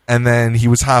 Yeah. And then he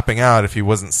was hopping out if he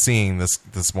wasn't seeing this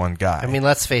one guy. I mean,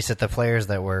 let's face it, the players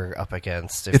that we're up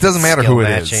against, it doesn't matter who it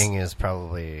is. Matching is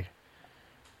probably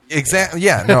exactly.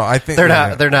 Yeah, no, I think they're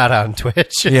not on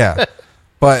Twitch. Yeah,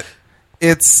 but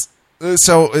it's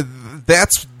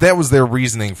that was their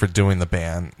reasoning for doing the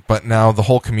ban. But now the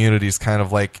whole community is kind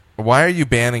of like, why are you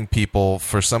banning people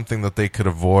for something that they could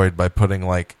avoid by putting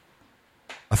like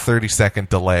a 30-second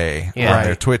delay on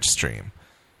their Twitch stream?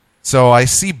 So I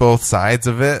see both sides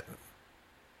of it,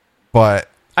 but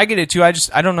I get it too. I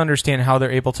don't understand how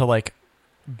they're able to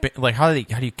how do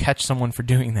you catch someone for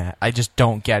doing that? I just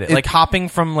don't get it. Like hopping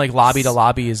from like lobby to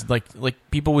lobby is like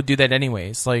people would do that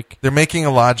anyways. Like they're making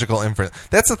a logical inference.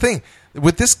 That's the thing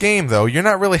with this game, though. You're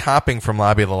not really hopping from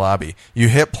lobby to lobby. You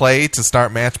hit play to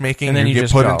start matchmaking, and then you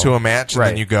get put into a match, and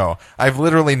then you go. I've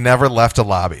literally never left a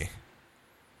lobby.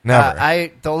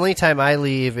 Never. The only time I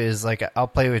leave is like I'll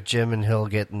play with Jim and he'll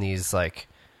get in these like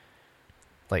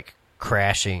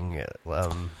crashing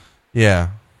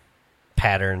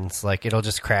patterns. Like it'll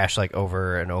just crash like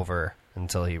over and over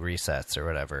until he resets or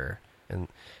whatever. And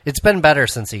it's been better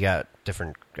since he got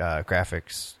different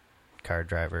graphics card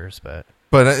drivers, but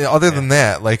other than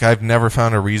that, like I've never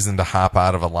found a reason to hop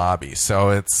out of a lobby. So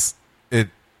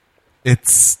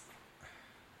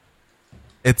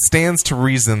it stands to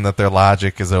reason that their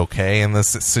logic is okay in this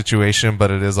situation,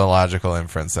 but it is a logical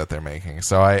inference that they're making.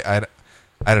 So I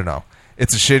don't know.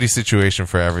 It's a shitty situation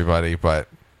for everybody, but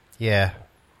yeah,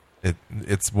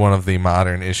 it's one of the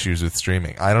modern issues with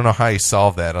streaming. I don't know how you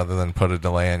solve that other than put a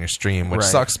delay on your stream, which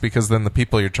sucks because then the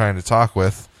people you're trying to talk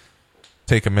with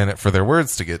take a minute for their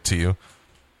words to get to you.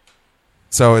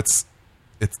 So it's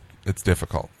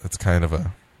difficult. It's kind of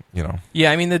a,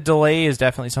 Yeah, I mean the delay is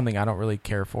definitely something I don't really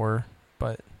care for.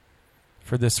 But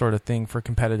for this sort of thing, for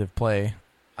competitive play,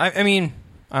 I mean,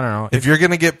 I don't know. If you're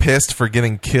going to get pissed for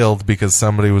getting killed because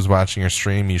somebody was watching your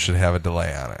stream, you should have a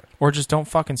delay on it. Or just don't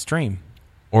fucking stream.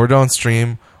 Or don't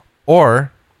stream.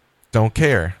 Or don't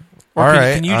care. Or All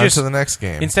can you on just, to the next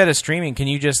game. Instead of streaming, can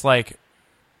you just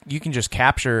you can just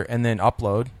capture and then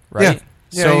upload, right?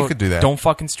 Yeah, so you could do that. Don't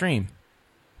fucking stream.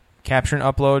 Capture and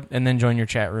upload and then join your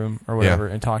chat room or whatever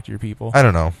and talk to your people. I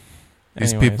don't know.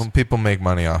 These Anyways. people make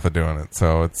money off of doing it,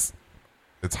 so it's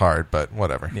hard, but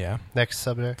whatever. Yeah. Next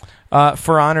subject.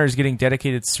 For Honor is getting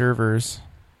dedicated servers.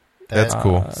 That's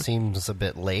cool. Seems a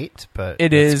bit late, but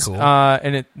it is. Cool.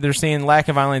 And they're saying lack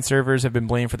of online servers have been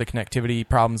blamed for the connectivity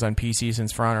problems on PC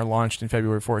since For Honor launched in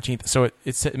February 14th. So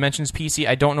it mentions PC.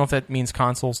 I don't know if that means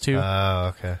consoles too.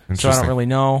 Oh, okay. So I don't really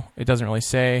know. It doesn't really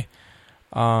say.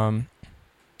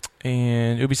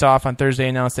 And Ubisoft on Thursday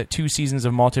announced that 2 seasons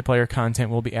of multiplayer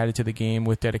content will be added to the game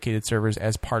with dedicated servers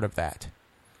as part of that.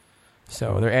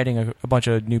 So they're adding a bunch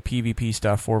of new PvP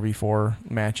stuff, 4v4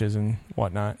 matches and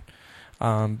whatnot.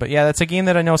 But yeah, that's a game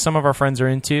that I know some of our friends are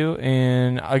into.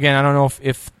 And again, I don't know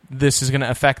if this is going to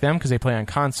affect them because they play on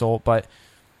console, but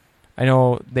I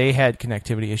know they had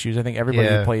connectivity issues. I think everybody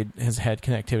who played has had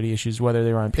connectivity issues, whether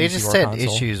they were on PC or console. They just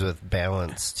had issues with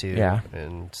balance too. Yeah.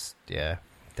 And yeah.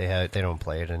 They don't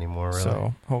play it anymore, really.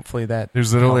 So hopefully that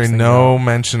there's literally no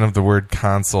mention of the word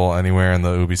console anywhere in the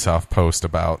Ubisoft post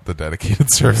about the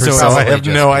dedicated server. So I have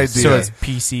no idea. So it's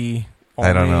PC only,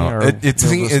 I don't know.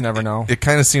 It never know. It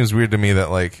kind of seems weird to me that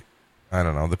I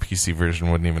don't know, the PC version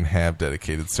wouldn't even have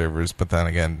dedicated servers. But then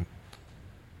again,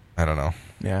 I don't know.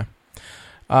 Yeah.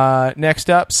 Next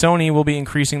up, Sony will be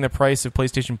increasing the price of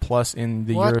PlayStation Plus in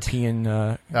the European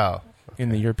in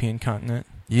the European continent.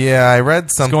 Yeah, I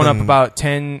read something. It's going up about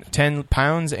 10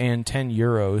 pounds and 10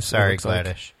 euros. Sorry,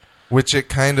 Gladish. Which it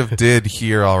kind of did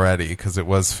here already, because it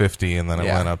was 50 and then it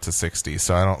Yeah. went up to 60.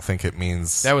 So I don't think it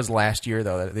means... That was last year,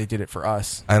 though, that they did it for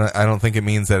us. I don't think it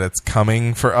means that it's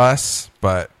coming for us,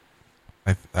 but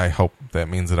I hope that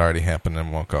means it already happened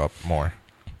and won't go up more.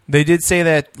 They did say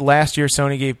that last year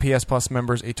Sony gave PS Plus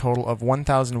members a total of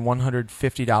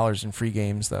 $1,150 in free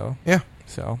games, though. Yeah.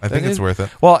 So I think it's worth it.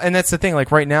 Well, and that's the thing.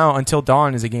 Like right now, Until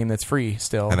Dawn is a game that's free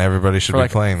still. And everybody should be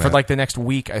playing that. For like the next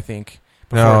week, I think.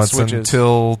 No, it's switches.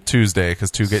 Until Tuesday,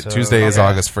 because Tuesday is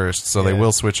August 1st, so they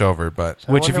will switch over. But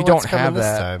So which, if you don't have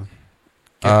that...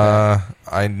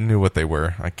 I knew what they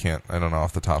were. I don't know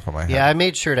off the top of my head. Yeah, I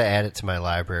made sure to add it to my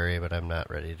library, but I'm not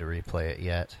ready to replay it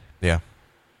yet. Yeah.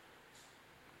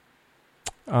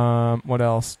 What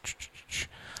else?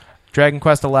 Dragon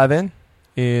Quest XI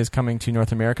is coming to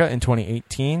North America in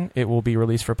 2018. It will be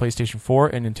released for PlayStation 4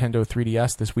 and Nintendo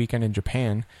 3DS this weekend in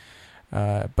Japan.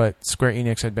 But Square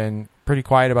Enix had been pretty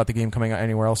quiet about the game coming out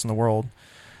anywhere else in the world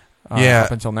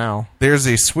up until now. There's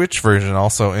a Switch version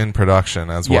also in production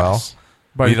as well.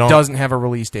 But it doesn't have a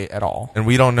release date at all. And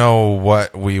we don't know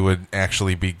what we would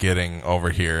actually be getting over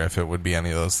here, if it would be any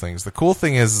of those things. The cool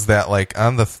thing is that like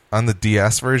on the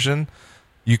DS version,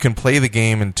 you can play the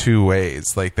game in two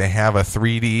ways. Like they have a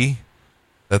 3D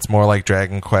that's more like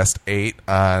Dragon Quest 8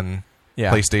 on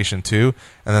PlayStation 2,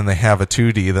 and then they have a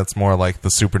 2D that's more like the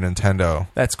Super Nintendo.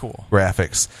 That's cool.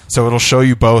 Graphics. So it'll show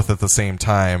you both at the same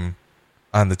time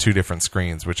on the two different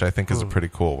screens, which I think is a pretty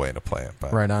cool way to play it.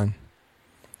 But. Right on.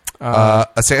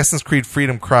 Assassin's Creed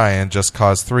Freedom Cry and Just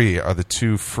Cause 3 are the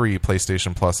two free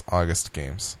PlayStation Plus August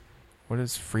games. What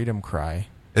is Freedom Cry?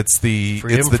 It's the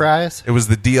Freedom Fries? It was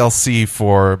the DLC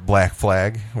for Black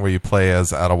Flag, where you play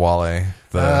as Adewale.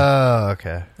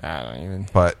 Okay. I don't even.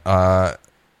 But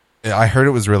I heard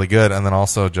it was really good, and then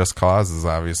also Just Cause is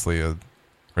obviously a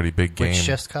pretty big game. Which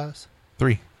Just Cause?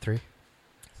 3.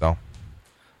 So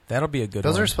that'll be a good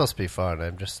one. Those are supposed to be fun.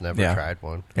 I've just never tried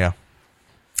one. Yeah.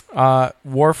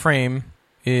 Warframe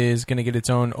is going to get its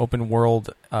own open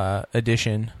world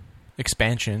edition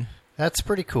expansion. That's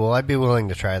pretty cool. I'd be willing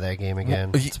to try that game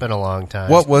again. It's been a long time.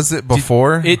 What was it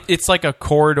before? It's like a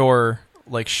corridor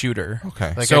like shooter.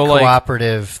 Okay. Like so a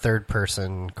cooperative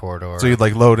third-person corridor. So you'd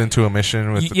like load into a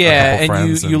mission with a couple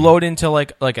friends. You load into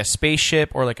like a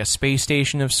spaceship or like a space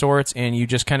station of sorts, and you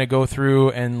just kind of go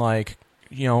through and like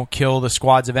kill the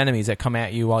squads of enemies that come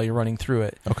at you while you're running through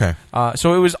it. Okay.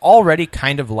 So it was already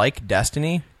kind of like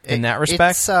Destiny in that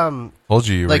respect. It's, told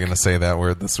you were going to say that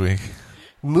word this week.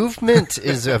 Movement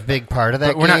is a big part of that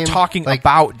but we're game. not talking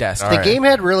about Destiny. The game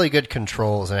had really good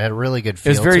controls and it had a really good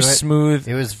feel to it. It was very smooth.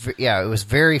 It was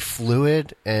very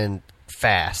fluid and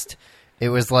fast. It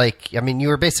was like, you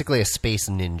were basically a space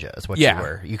ninja is what you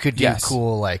were. You could do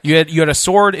cool, like... You had a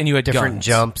sword and you had different guns.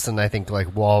 jumps and I think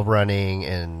like wall running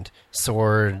and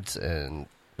swords and...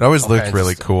 It always looked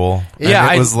really cool.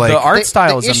 Yeah, it was like... The art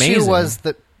style is amazing. The issue was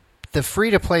that the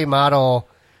free-to-play model...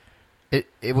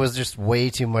 It was just way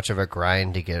too much of a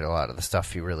grind to get a lot of the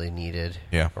stuff you really needed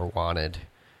or wanted.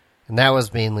 And that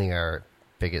was mainly our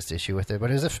biggest issue with it. But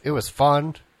it was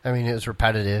fun. I mean, it was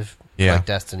repetitive, like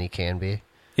Destiny can be.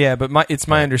 Yeah, but it's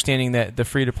my understanding that the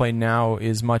free-to-play now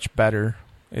is much better.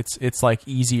 It's like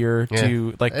easier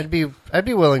to like. I'd be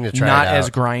willing to try. Not it out. As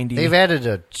grindy. They've added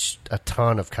a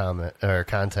ton of content.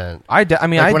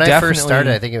 When I first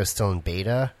started, I think it was still in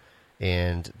beta,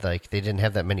 and like they didn't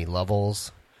have that many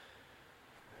levels.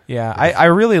 Yeah, I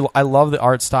love the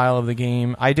art style of the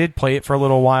game. I did play it for a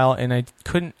little while, and I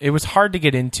couldn't. It was hard to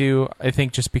get into. I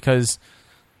think just because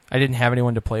I didn't have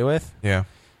anyone to play with. Yeah,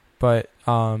 but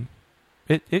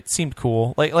it seemed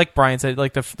cool. Like Brian said,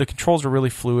 like the controls were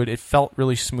really fluid. It felt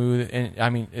really smooth, and I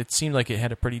mean, it seemed like it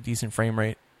had a pretty decent frame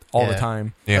rate all the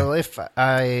time. Yeah.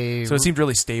 So it seemed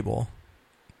really stable.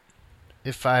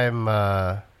 If I'm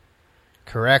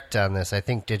correct on this, I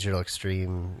think Digital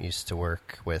Extreme used to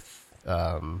work with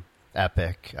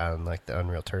Epic on like the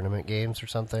Unreal Tournament games or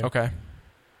something. Okay,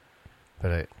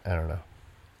 but I don't know.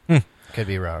 Could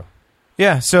be wrong.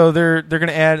 Yeah, so they're going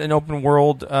to add an open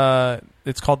world.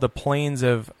 It's called the Plains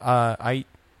of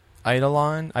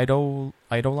Eidolon, something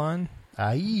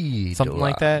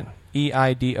like that.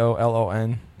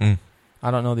 Eidolon.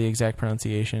 I don't know the exact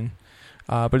pronunciation,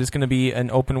 but it's going to be an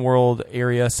open world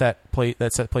area set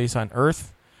place on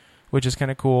Earth, which is kind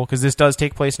of cool because this does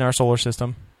take place in our solar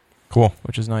system. Cool,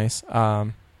 which is nice.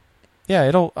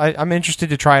 Yeah, I'm interested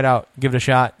to try it out, give it a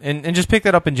shot, and just pick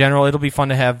that up in general. It'll be fun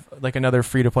to have like another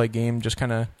free to play game just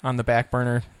kind of on the back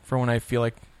burner for when I feel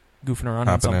like goofing around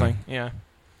on something. Yeah.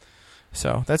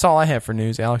 So that's all I have for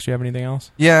news. Alex, do you have anything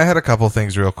else? Yeah, I had a couple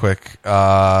things real quick.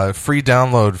 Free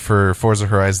download for Forza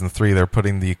Horizon 3. They're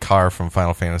putting the car from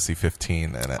Final Fantasy 15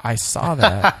 in it. I saw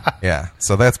that. Yeah,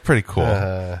 so that's pretty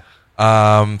cool.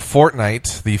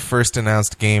 Fortnite, the first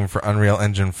announced game for Unreal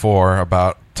Engine 4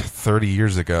 about 30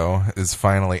 years ago, is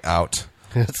finally out.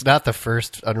 It's not the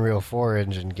first Unreal 4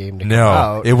 engine game to come No,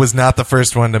 out. it was not the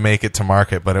first one to make it to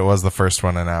market, but it was the first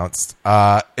one announced.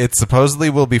 It supposedly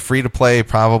will be free to play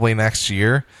probably next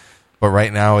year, but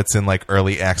right now it's in like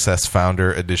early access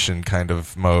founder edition kind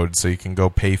of mode, so you can go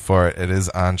pay for it. It is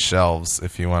on shelves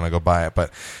if you want to go buy it,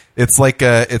 but it's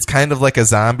kind of like a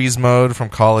zombies mode from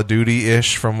Call of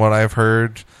Duty-ish from what I've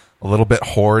heard. A little bit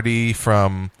horde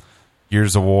from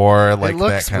Gears of War, like it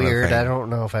looks that kind weird. of thing. I don't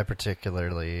know if I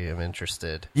particularly am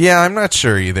interested. Yeah, I'm not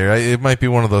sure either. It might be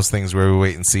one of those things where we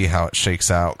wait and see how it shakes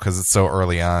out because it's so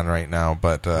early on right now.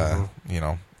 But,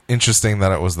 interesting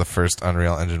that it was the first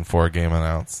Unreal Engine 4 game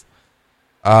announced.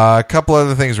 A couple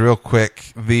other things real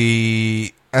quick.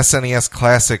 The SNES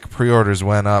Classic pre-orders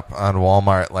went up on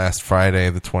Walmart last Friday,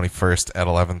 the 21st at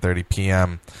 11:30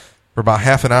 p.m. for about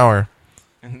half an hour.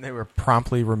 And they were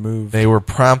promptly removed.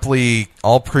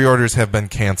 All pre-orders have been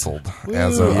canceled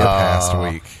as of the past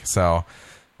week. So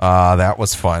that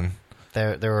was fun.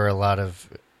 There were a lot of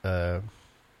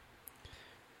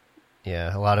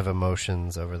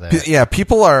emotions over that. Yeah,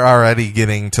 people are already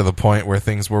getting to the point where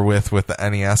things were with the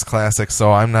NES Classic,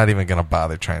 so I'm not even going to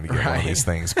bother trying to get one of these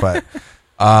things. But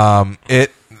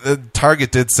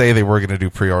Target did say they were going to do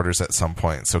pre-orders at some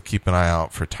point, so keep an eye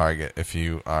out for Target if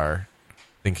you are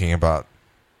thinking about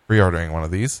pre-ordering one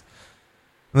of these.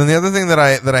 And then the other thing that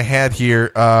I had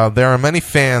here, there are many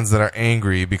fans that are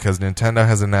angry because Nintendo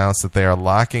has announced that they are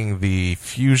locking the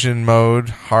fusion mode,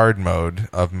 hard mode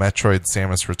of Metroid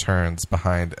Samus Returns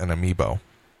behind an amiibo.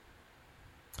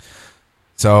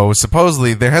 So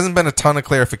supposedly there hasn't been a ton of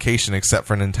clarification except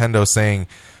for Nintendo saying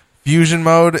fusion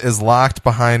mode is locked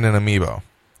behind an amiibo.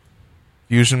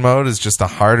 Fusion mode is just a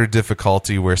harder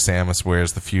difficulty where Samus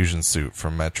wears the fusion suit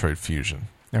from Metroid Fusion.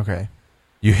 Okay.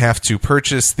 You have to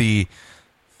purchase the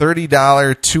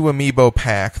 $30 two amiibo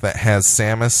pack that has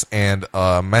Samus and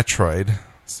Metroid.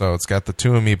 So it's got the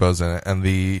two amiibos in it, and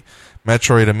the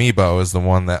Metroid amiibo is the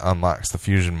one that unlocks the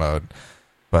fusion mode.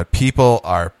 But people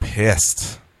are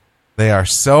pissed. They are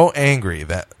so angry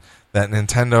that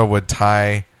Nintendo would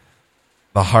tie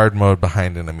the hard mode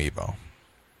behind an amiibo.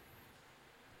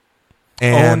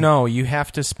 And no, you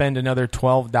have to spend another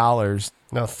 $12.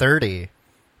 No, $30.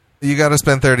 You got to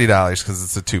spend $30 because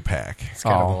it's a two-pack. It's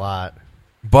kind of a lot.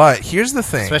 But here's the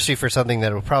thing. Especially for something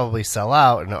that will probably sell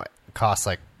out and cost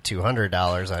like $200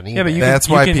 on eBay. Yeah, but that's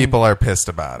why people are pissed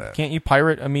about it. Can't you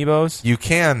pirate amiibos? You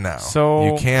can now.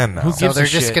 So you can now. So they're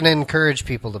just going to encourage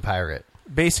people to pirate.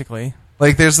 Basically.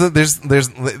 Like there's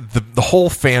the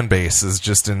whole fan base is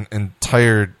just an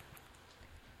entire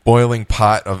boiling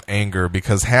pot of anger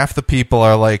because half the people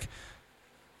are like,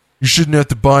 you shouldn't have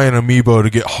to buy an amiibo to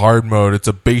get hard mode. It's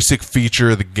a basic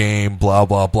feature of the game, blah,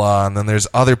 blah, blah. And then there's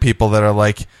other people that are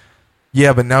like,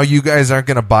 yeah, but now you guys aren't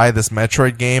going to buy this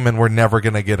Metroid game and we're never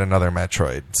going to get another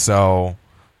Metroid. So,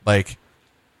 like,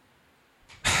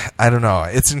 I don't know.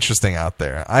 It's interesting out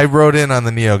there. I wrote in on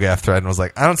the NeoGAF thread and was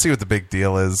like, I don't see what the big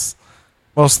deal is.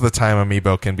 Most of the time,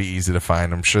 amiibo can be easy to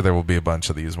find. I'm sure there will be a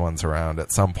bunch of these ones around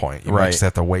at some point. You might just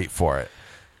have to wait for it.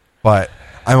 But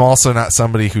I'm also not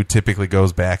somebody who typically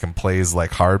goes back and plays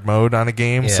like hard mode on a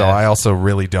game, so I also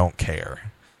really don't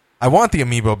care. I want the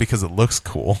amiibo because it looks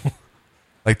cool.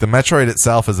 Like the Metroid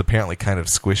itself is apparently kind of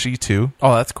squishy too.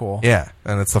 Oh, that's cool. Yeah,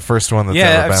 and it's the first one that's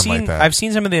ever been like that. I've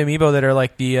seen some of the amiibo that are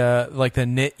like the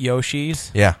knit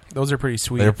Yoshis. Yeah, those are pretty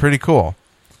sweet. They're pretty cool.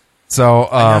 So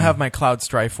I now have my Cloud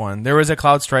Strife one. There was a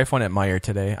Cloud Strife one at Meijer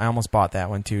today. I almost bought that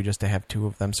one too, just to have two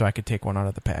of them, so I could take one out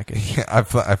of the package. Yeah, I've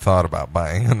thought about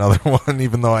buying another one,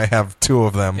 even though I have two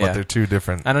of them, but they're two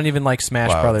different. I don't even like Smash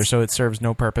Clouds. Brothers, so it serves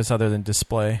no purpose other than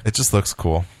display. It just looks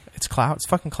cool. It's Cloud. It's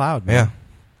fucking Cloud, man. Yeah.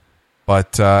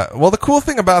 But the cool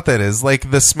thing about that is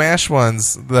like the Smash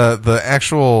ones, the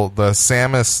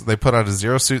Samus, they put out a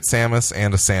Zero Suit Samus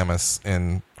and a Samus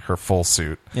in her full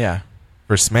suit. Yeah.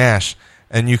 For Smash.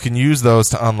 And you can use those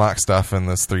to unlock stuff in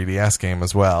this 3DS game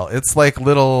as well. It's like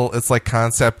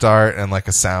concept art and like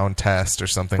a sound test or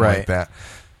something like that.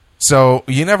 So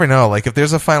you never know. Like if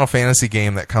there's a Final Fantasy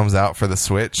game that comes out for the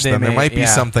Switch, then there might be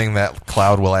something that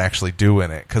Cloud will actually do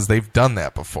in it because they've done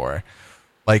that before.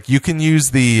 Like you can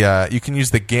use the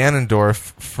Ganondorf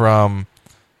from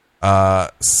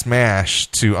Smash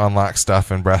to unlock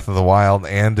stuff in Breath of the Wild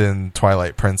and in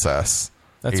Twilight Princess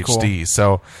That's HD. Cool.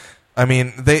 So I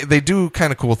mean, they do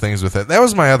kind of cool things with it. That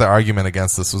was my other argument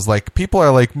against this, was like, people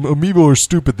are like, amiibo are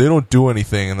stupid, they don't do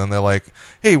anything, and then they're like,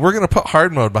 hey, we're going to put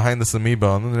hard mode behind this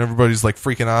amiibo, and then everybody's like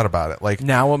freaking out about it. Like,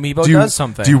 now amiibo does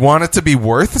something. Do you want it to be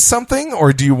worth something,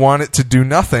 or do you want it to do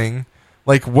nothing?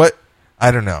 Like, what?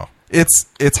 I don't know.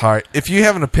 It's hard. If you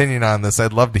have an opinion on this,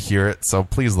 I'd love to hear it, so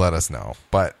please let us know.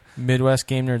 But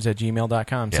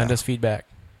MidwestGameNerds@gmail.com. Send us feedback.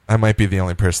 I might be the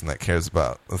only person that cares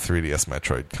about the 3DS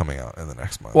Metroid coming out in the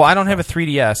next month. Well, I don't have a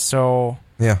 3DS, so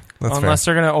yeah, that's unless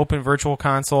fair. they're going to open Virtual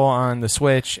Console on the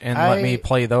Switch and let me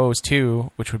play those too,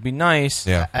 which would be nice.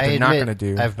 Yeah, but they're not going to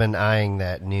do. I've been eyeing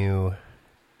that new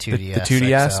 2DS. The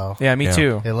 2DS? XL. Yeah, me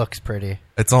too. It looks pretty.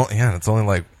 It's only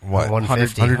like what,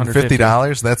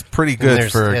 $150. That's pretty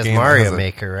good for a game. Mario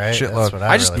Maker, right? Shitload.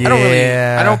 That's what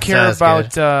I don't care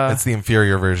about. It's the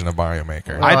inferior version of Mario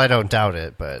Maker. Well, I don't doubt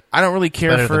it, but I don't really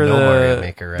care for Mario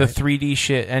Maker, right? the 3D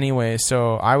shit anyway.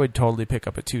 So I would totally pick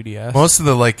up a 2DS. Most of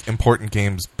the like important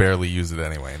games barely use it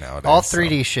anyway nowadays. All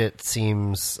 3D shit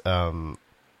seems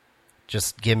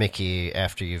just gimmicky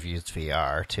after you've used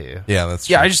VR too. Yeah, that's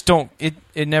true. Yeah. I just don't.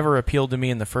 It never appealed to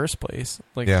me in the first place.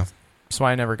 Like, yeah. That's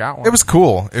why I never got one. It was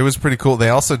cool. It was pretty cool. They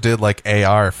also did like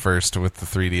AR first with the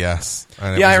 3DS.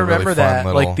 And yeah, I remember that.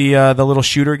 Like the little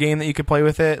shooter game that you could play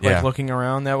with it, like looking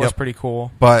around. That was pretty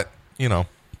cool. But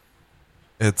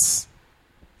it's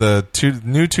the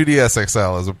new 2DS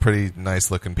XL is a pretty nice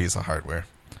looking piece of hardware.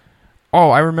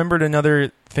 Oh, I remembered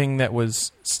another thing that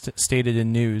was stated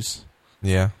in news.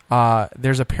 Yeah.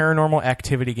 There's a Paranormal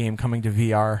Activity game coming to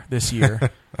VR this year.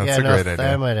 That's a great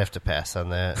idea. I might have to pass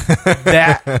on that.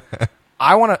 That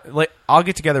I want to I'll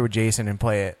get together with Jason and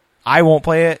play it. I won't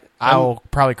play it. I will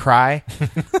probably cry.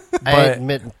 I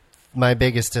admit my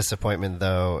biggest disappointment,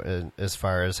 though, as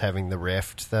far as having the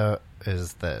Rift, though,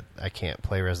 is that I can't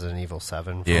play Resident Evil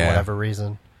 7 for whatever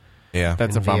reason. Yeah,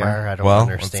 that's in a bummer. VR, I don't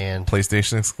understand. It's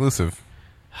PlayStation exclusive.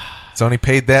 Sony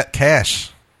paid that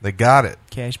cash. They got it.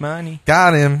 Cash money.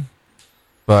 Got him.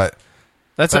 But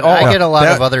I get a lot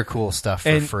of other cool stuff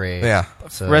for free. Yeah.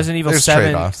 So Resident Evil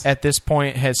 7 at this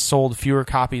point has sold fewer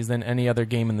copies than any other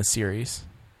game in the series.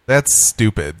 That's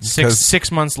stupid.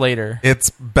 6 months later.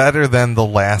 It's better than the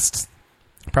last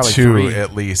probably 2 3.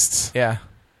 at least. Yeah.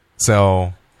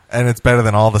 So, and it's better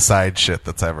than all the side shit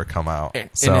that's ever come out.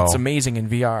 And it's amazing in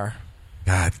VR.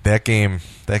 God, that game,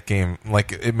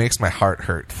 like, it makes my heart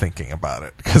hurt thinking about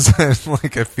it because,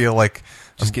 like, I feel like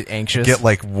just get anxious, get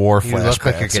like war flashbacks look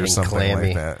like you're getting or something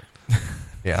clammy. like that.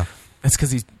 Yeah, that's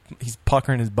because he's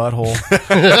puckering his butthole.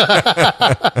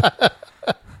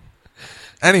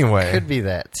 Anyway, could be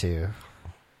that too.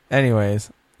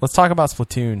 Anyways, let's talk about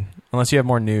Splatoon. Unless you have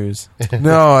more news.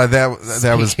 No,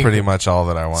 that was pretty much all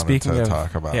that I wanted to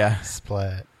talk about. Yeah,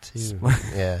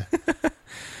 Splatoon. Yeah.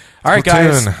 All right,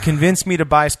 guys, convince me to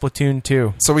buy Splatoon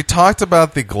 2. So we talked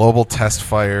about the global test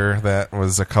fire that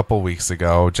was a couple weeks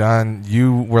ago. John,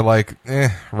 you were like,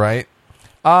 right?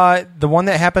 The one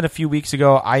that happened a few weeks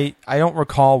ago, I don't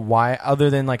recall why,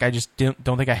 other than like I just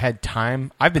don't think I had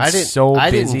time. I've been so busy. I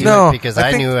didn't do it because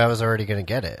I knew I was already going to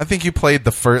get it. I think you played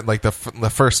the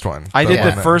first one. I did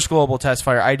the first global test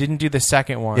fire. I didn't do the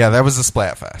second one. Yeah, that was the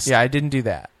Splatfest. Yeah, I didn't do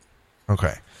that.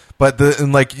 Okay. But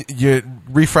you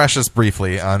refresh us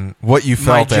briefly on what you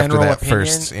felt after that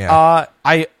first. Yeah.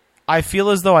 I feel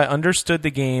as though I understood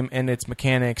the game and its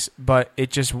mechanics, but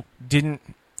it just didn't.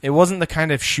 It wasn't the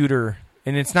kind of shooter,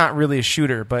 and it's not really a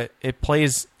shooter, but it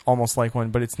plays almost like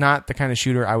one. But it's not the kind of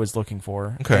shooter I was looking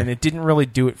for, and it didn't really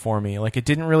do it for me. Like it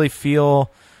didn't really feel.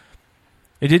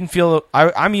 It didn't feel.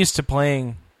 I'm used to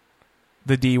playing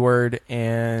the D word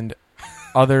and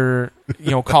other,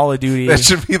 Call of Duty. That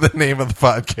should be the name of the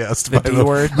podcast. The D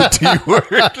word. The D word.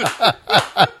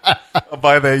 I'll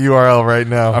buy that URL right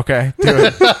now. Okay, do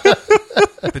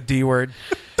it. The D word.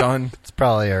 Done. It's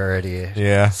probably already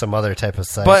some other type of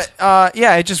site. But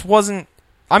it just wasn't.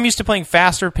 I'm used to playing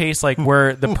faster pace, like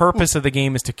where the purpose of the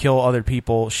game is to kill other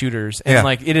people, shooters, and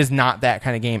like it is not that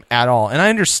kind of game at all. And I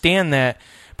understand that,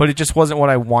 but it just wasn't what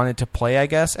I wanted to play, I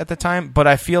guess, at the time. But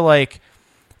I feel like.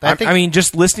 I mean,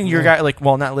 just listening to your guy,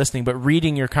 not listening, but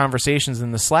reading your conversations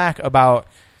in the Slack about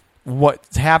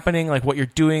what's happening, like what you're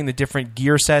doing, the different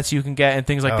gear sets you can get, and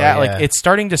things like that. Yeah. Like it's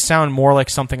starting to sound more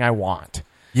like something I want.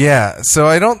 Yeah, so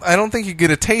I don't think you get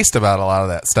a taste about a lot of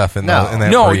that stuff in that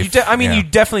brief. You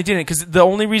definitely didn't, because the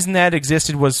only reason that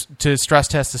existed was to stress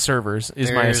test the servers.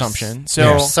 Is my assumption. So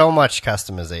there's so much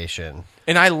customization,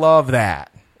 and I love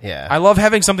that. Yeah, I love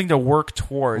having something to work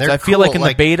towards. I feel like in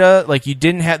the beta, you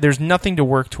didn't have. There's nothing to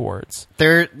work towards.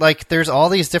 There's all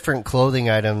these different clothing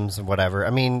items and whatever.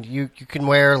 I mean, you can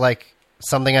wear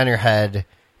something on your head.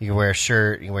 You can wear a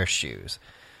shirt. You can wear shoes,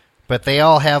 but they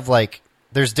all have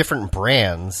there's different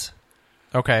brands.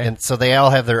 Okay. And so they all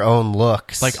have their own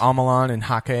looks. Like Amalan and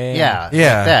Hake. Yeah, like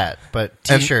that. But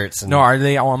T-shirts and no, are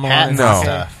they Amalan and hats and Hake?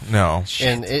 stuff. No.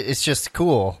 And it's just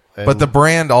cool. And But the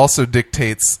brand also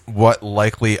dictates what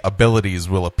likely abilities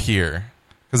will appear.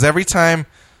 Because every time...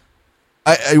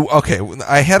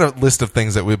 I had a list of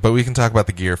things but we can talk about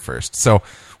the gear first. So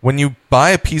when you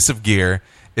buy a piece of gear,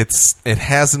 it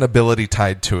has an ability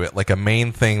tied to it, like a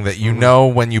main thing that you know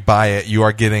when you buy it, you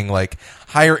are getting like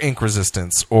higher ink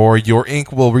resistance, or your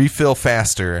ink will refill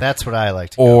faster. That's what I like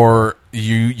to Or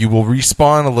you will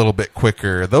respawn a little bit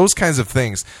quicker, those kinds of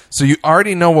things. So you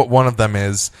already know what one of them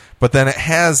is, but then it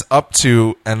has up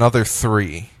to another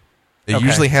 3. It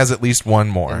usually has at least one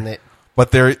more. But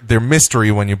they're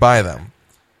mystery when you buy them.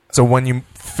 So when you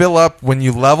when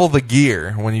you level the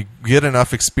gear, when you get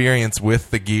enough experience with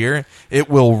the gear, it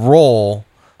will roll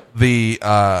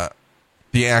it'll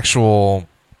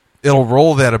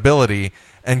roll that ability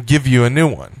and give you a new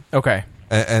one. Okay.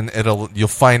 And you'll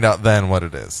find out then what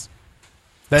it is.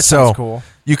 That sounds cool.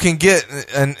 You can get,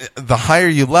 and the higher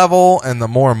you level and the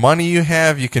more money you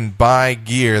have, you can buy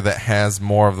gear that has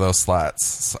more of those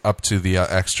slots, up to the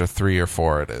extra 3 or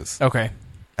 4 it is. Okay.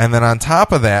 And then on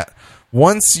top of that,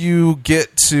 once you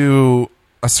get to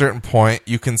a certain point,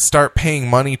 you can start paying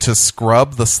money to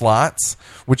scrub the slots,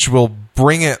 which will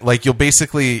bring it, like you'll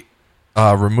basically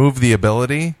remove the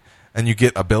ability, and you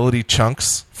get ability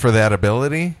chunks for that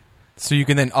ability. So you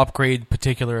can then upgrade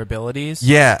particular abilities?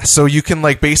 Yeah, so you can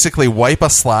like basically wipe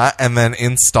a slot and then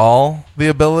install the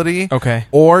ability. Okay.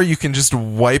 Or you can just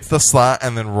wipe the slot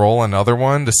and then roll another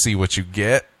one to see what you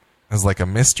get as like a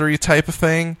mystery type of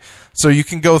thing. So you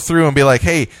can go through and be like,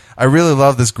 hey, I really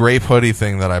love this grape hoodie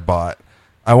thing that I bought.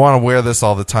 I want to wear this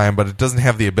all the time, but it doesn't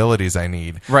have the abilities I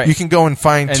need. Right. You can go and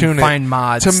fine-tune it find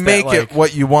mods to make it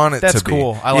what you want it to be. That's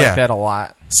cool. I like that a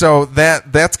lot. So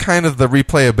that's kind of the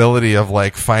replayability of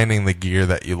like finding the gear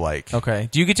that you like. Okay.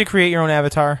 Do you get to create your own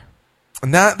avatar?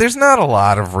 There's not a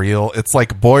lot of real. It's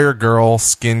like boy or girl,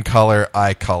 skin color,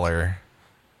 eye color,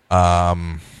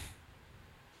 and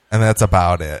that's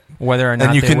about it. Whether or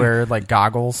not they wear like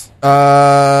goggles.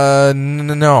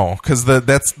 No, because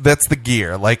that's the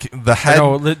gear. Like the head.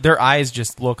 No, their eyes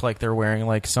just look like they're wearing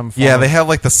like some. Yeah, they have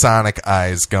like the Sonic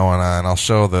eyes going on. I'll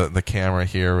show the camera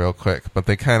here real quick, but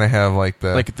they kind of have like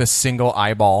the single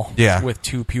eyeball. Yeah. With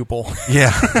 2 pupil.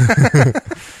 Yeah.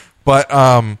 But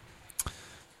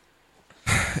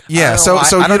yeah. So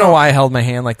I don't know why I held my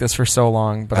hand like this for so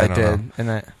long, but I did,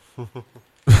 and I.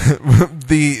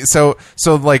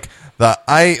 So like the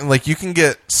eye, like you can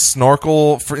get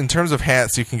snorkel for in terms of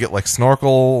hats. You can get like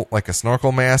snorkel, like a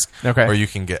snorkel mask, okay, or you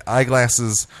can get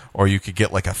eyeglasses, or you could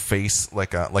get like a face,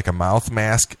 like a mouth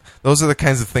mask. Those are the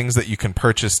kinds of things that you can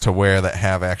purchase to wear that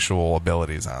have actual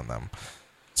abilities on them.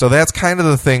 So that's kind of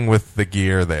the thing with the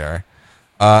gear there.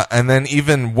 And then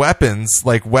even weapons,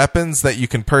 like weapons that you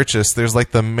can purchase. There's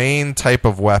like the main type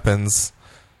of weapons,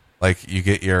 like you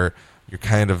get your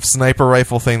kind of sniper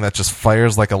rifle thing that just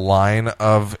fires like a line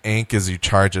of ink as you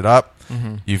charge it up.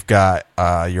 Mm-hmm. You've got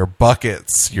your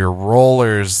buckets, your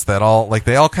rollers that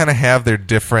they all kind of have their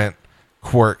different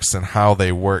quirks and how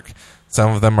they work.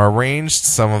 Some of them are ranged,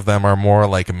 some of them are more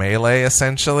like melee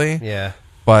essentially. Yeah.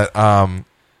 But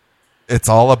it's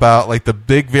all about like the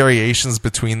big variations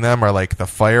between them are like the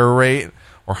fire rate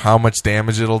or how much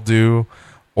damage it'll do,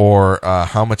 or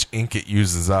how much ink it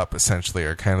uses up, essentially,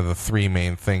 are kind of the 3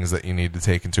 main things that you need to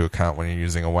take into account when you're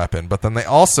using a weapon. But then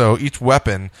each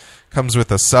weapon comes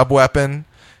with a sub-weapon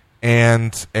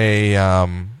and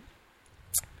an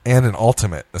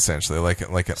ultimate, essentially, like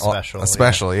a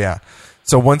special, yeah.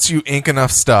 So once you ink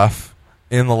enough stuff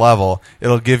in the level,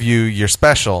 it'll give you your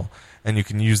special, and you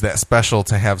can use that special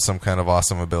to have some kind of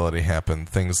awesome ability happen.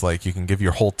 Things like you can give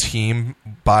your whole team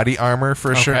body armor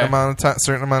for a certain amount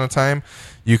of time.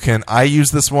 I use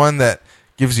this one that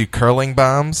gives you curling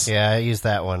bombs. Yeah, I use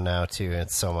that one now too.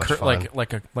 It's so much fun.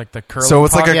 Like the curling. So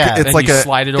it's puck? it's like a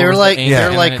slide it they're over like the ink,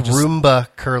 they're like Roomba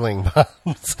curling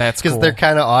bombs. That's because cool. they're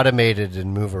kind of automated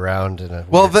and move around in a.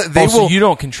 Well, so you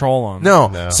don't control them.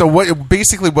 No. So what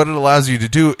it allows you to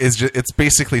do is it's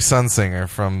basically Sunsinger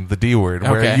from the D Word,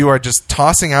 where you are just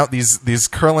tossing out these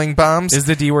curling bombs. Is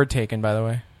the D Word taken, by the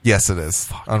way? Yes, it is.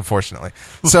 Unfortunately.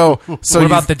 So what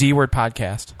about the D Word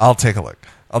podcast? I'll take a look.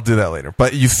 I'll do that later.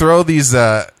 But you throw these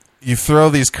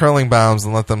curling bombs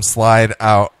and let them slide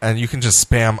out, and you can just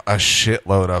spam a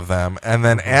shitload of them. And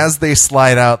then as they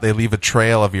slide out, they leave a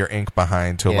trail of your ink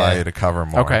behind to allow you to cover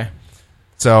more. Okay.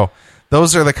 So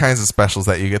those are the kinds of specials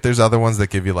that you get. There's other ones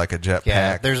that give you like a jetpack.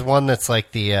 Yeah, there's one that's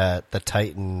like the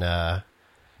Titan.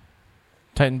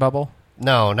 Titan bubble?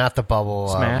 No, not the bubble.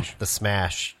 Smash? The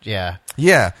Smash, yeah.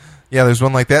 Yeah. Yeah, there's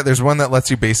one like that. There's one that lets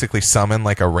you basically summon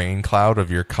like a rain cloud of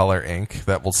your color ink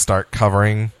that will start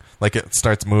covering, like it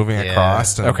starts moving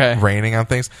across and raining on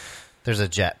things. There's a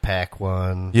jetpack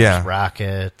one. Yeah. There's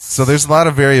rockets. So there's a lot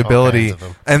of variability. All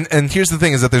kinds of them. And here's the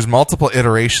thing is that there's multiple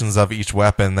iterations of each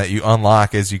weapon that you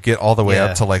unlock as you get all the way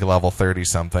up to like level 30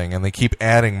 something, and they keep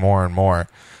adding more and more.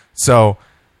 So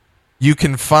you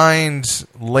can find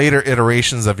later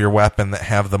iterations of your weapon that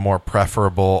have the more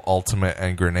preferable ultimate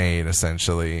and grenade,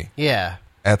 essentially. Yeah.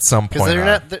 At some point. Because they're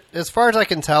not, as far as I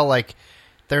can tell, like,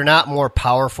 they're not more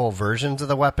powerful versions of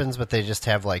the weapons, but they just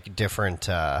have like different.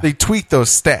 They tweak those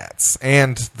stats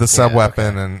and the sub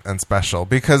weapon and special,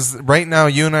 because right now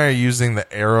you and I are using the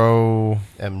Arrow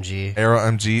MG.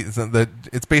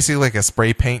 It's basically like a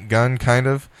spray paint gun kind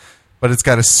of, but it's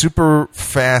got a super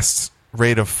fast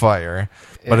rate of fire,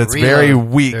 but it's very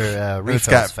weak. It's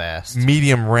got fast.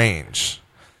 Medium range.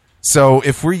 So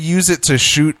if we use it to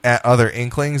shoot at other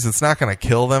Inklings, it's not going to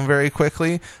kill them very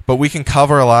quickly, but we can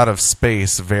cover a lot of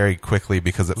space very quickly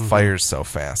because it fires so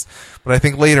fast. But I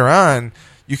think later on,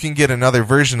 you can get another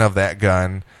version of that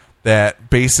gun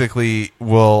that basically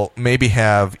will maybe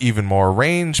have even more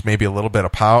range, maybe a little bit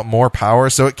of more power.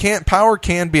 So power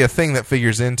can be a thing that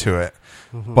figures into it,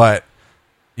 but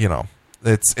you know,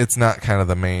 it's not kind of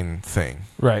the main thing,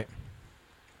 right?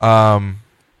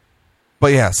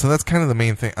 But yeah, so that's kind of the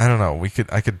main thing. I don't know.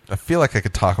 I feel like I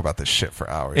could talk about this shit for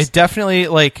hours. It definitely,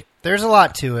 like, there's a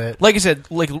lot to it. Like I said,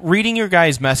 like reading your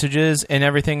guys' messages and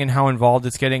everything and how involved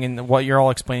it's getting and what you're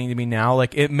all explaining to me now,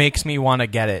 like it makes me want to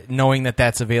get it, knowing that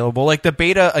that's available. Like the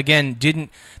beta, again,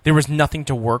 there was nothing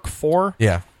to work for.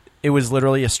 Yeah. It was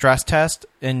literally a stress test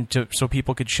so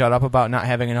people could shut up about not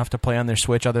having enough to play on their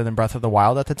Switch other than Breath of the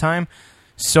Wild at the time.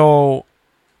 So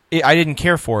I didn't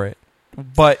care for it.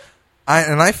 But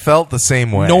I felt the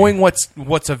same way. Knowing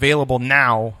what's available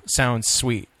now sounds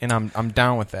sweet, and I'm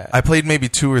down with that. I played maybe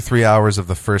 2 or 3 hours of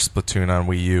the first Splatoon on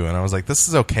Wii U, and I was like, this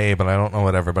is okay, but I don't know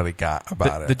what everybody got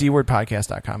about it. The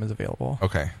dwordpodcast.com is available.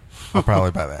 Okay. I'll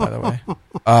probably buy that. By the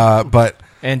way.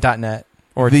 And .net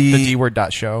or the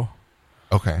dword.show.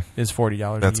 Okay. Is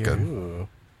 $40 That's a year.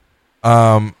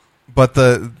 Good. But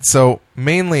so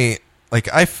mainly, like,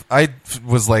 I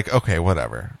was like, okay,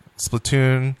 whatever.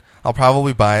 Splatoon, I'll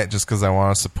probably buy it just because I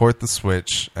want to support the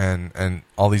Switch and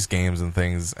all these games and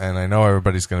things, and I know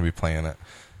everybody's going to be playing it.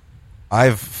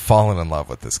 I've fallen in love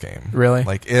with this game. Really?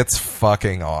 Like, it's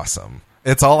fucking awesome.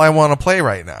 It's all I want to play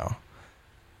right now.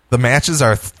 The matches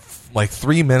are like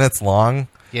 3 minutes long.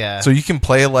 Yeah. So you can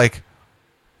play like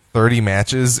 30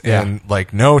 matches in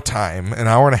like no time, an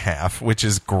hour and a half, which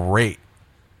is great.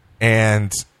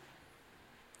 And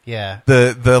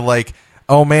the like,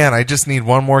 oh man, I just need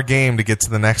one more game to get to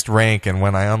the next rank, and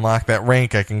when I unlock that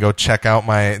rank, I can go check out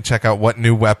what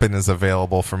new weapon is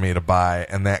available for me to buy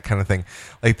and that kind of thing.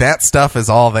 Like that stuff is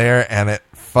all there, and it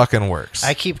fucking works.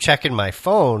 I keep checking my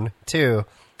phone too,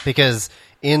 because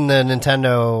in the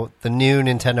new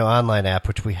Nintendo Online app,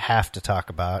 which we have to talk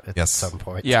about at some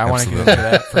point. Yeah, I want to get into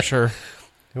that for sure.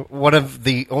 One of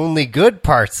the only good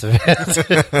parts of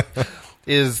it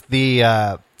is the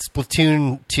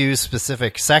Splatoon 2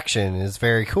 specific section is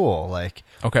very cool. Like,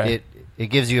 it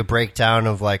gives you a breakdown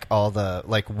of like all the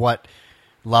like what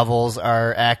levels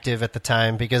are active at the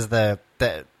time, because the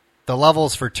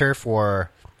levels for Turf War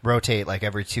rotate like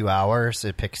every 2 hours.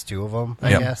 It picks 2 of them,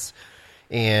 I guess,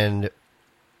 and it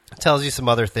tells you some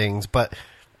other things. But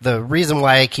the reason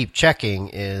why I keep checking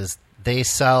is they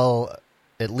sell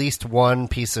at least one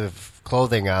piece of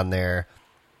clothing on there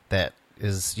that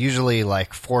is usually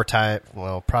like 4 times,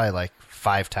 well, probably like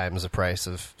 5 times the price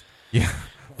of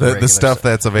the stuff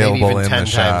that's available even in 10 the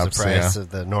shops. times the price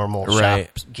of the normal shop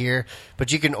gear.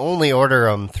 But you can only order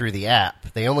them through the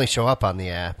app. They only show up on the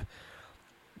app,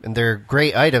 and they're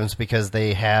great items because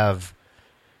they have.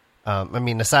 I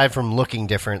mean, aside from looking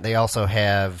different, they also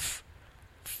have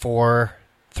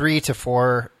 3 to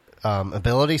 4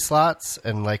 ability slots,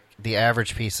 and like the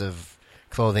average piece of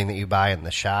clothing that you buy in the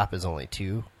shop is only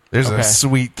 2. There's a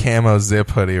sweet camo zip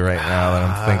hoodie right now that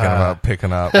I'm thinking about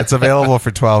picking up. It's available for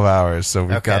 12 hours, so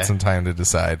we've got some time to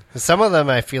decide. Some of them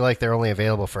I feel like they're only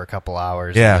available for a couple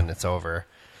hours, and then it's over.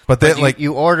 But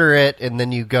you order it, and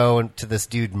then you go to this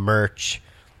dude Merch,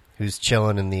 who's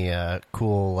chilling in the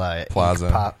cool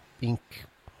Plaza.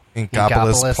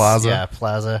 Inkopolis Plaza. Yeah,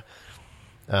 Plaza.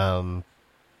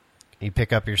 You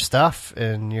pick up your stuff,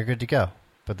 and you're good to go.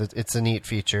 But it's a neat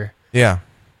feature. Yeah.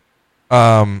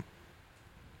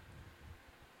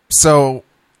 So,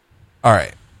 all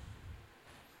right.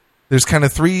 There's kind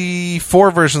of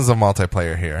 4 versions of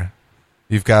multiplayer here.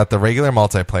 You've got the regular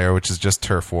multiplayer, which is just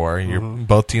turf war.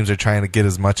 Both teams are trying to get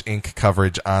as much ink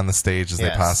coverage on the stage as they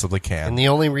possibly can. And the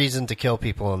only reason to kill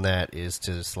people in that is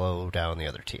to slow down the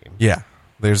other team. Yeah.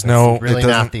 That's really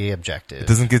not the objective. It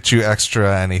doesn't get you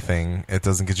extra anything. It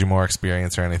doesn't get you more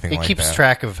experience or anything like that. It keeps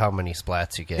track of how many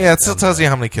splats you get. Yeah, it still tells you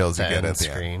how many kills you get at the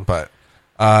screen. end. But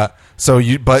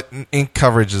but ink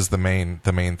coverage is the main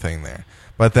thing there.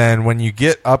 But then when you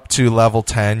get up to level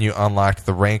 10, you unlock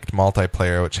the ranked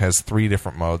multiplayer, which has 3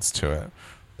 different modes to it.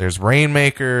 There's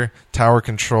Rainmaker, Tower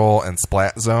Control, and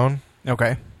Splat Zone.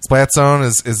 Okay. Splat Zone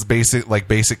is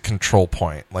basic control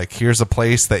point. Like, here's a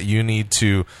place that you need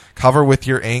to cover with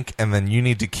your ink, and then you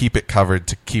need to keep it covered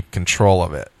to keep control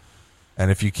of it.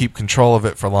 And if you keep control of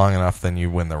it for long enough, then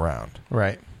you win the round.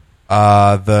 Right.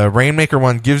 The Rainmaker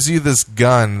one gives you this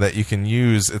gun that you can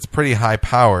use. It's pretty high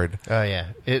powered. Oh yeah,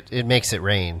 it makes it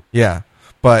rain. Yeah,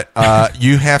 but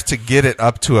you have to get it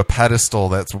up to a pedestal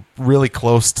that's really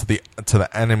close to the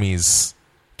enemy's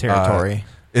territory.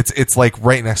 It's like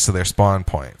right next to their spawn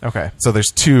point. Okay. So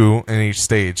there's 2 in each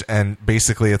stage, and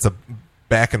basically it's a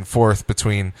back and forth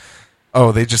between,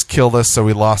 oh, they just killed us, so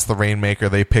we lost the Rainmaker.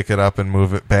 They pick it up and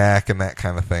move it back, and that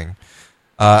kind of thing.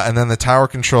 And then the tower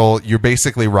control, you're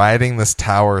basically riding this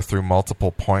tower through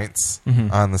multiple points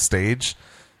on the stage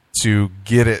to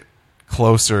get it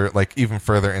closer, like even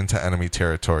further into enemy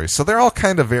territory. So they're all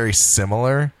kind of very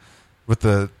similar, with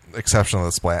the exception of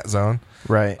the Splat Zone.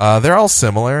 Right. They're all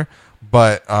similar,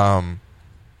 but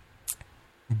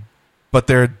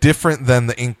they're different than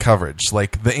the ink coverage.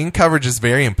 Like, the ink coverage is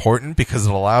very important because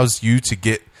it allows you to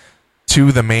get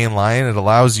to the main line. It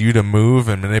allows you to move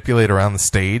and manipulate around the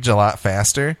stage a lot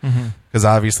faster, because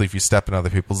obviously if you step in other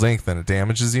people's ink, then it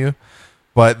damages you.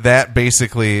 But that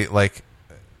basically, like,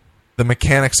 the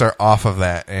mechanics are off of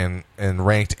that in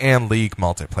ranked and league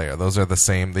multiplayer. Those are the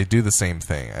same. They do the same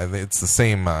thing. It's the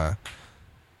same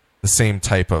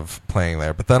type of playing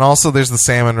there. But then also there's the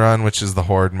Salmon Run, which is the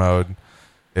Horde mode.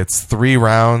 It's 3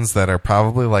 rounds that are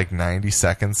probably like 90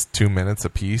 seconds, 2 minutes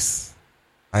apiece.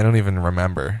 I don't even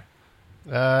remember.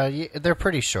 They're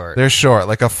pretty short. They're short.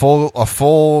 Like a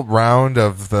full round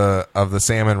of the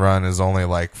Salmon Run is only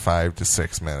like 5 to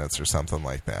 6 minutes or something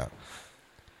like that.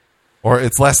 Or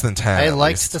it's less than 10. I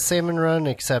liked the Salmon Run,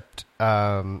 except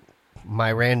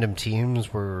my random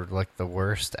teams were like the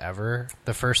worst ever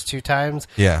the first 2 times.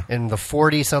 Yeah. And the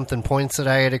 40-something points that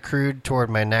I had accrued toward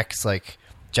my next like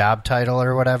job title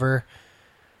or whatever,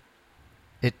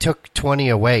 it took 20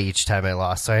 away each time I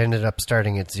lost. So I ended up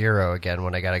starting at 0 again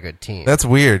when I got a good team. That's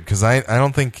weird, because I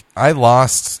don't think I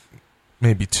lost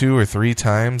maybe 2 or 3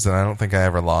 times, and I don't think I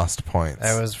ever lost points.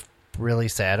 I was really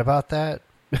sad about that.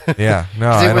 Yeah,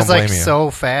 no, I don't it was blame like you. so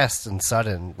fast and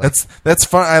sudden. Like, That's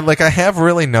fun. I have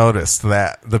really noticed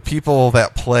that the people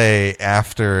that play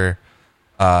after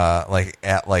like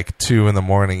at like 2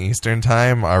 a.m. Eastern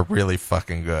time are really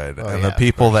fucking good, and the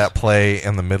people that play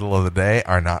in the middle of the day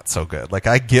are not so good. Like,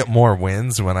 I get more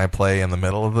wins when I play in the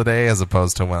middle of the day as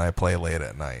opposed to when I play late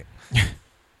at night,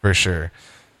 for sure.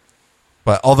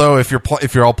 But although if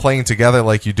you're all playing together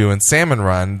like you do in Salmon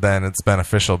Run, then it's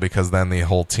beneficial, because then the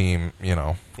whole team,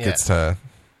 gets to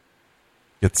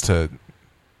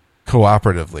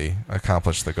cooperatively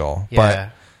accomplish the goal. yeah.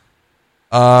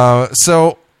 But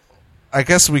so I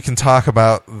guess we can talk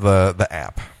about the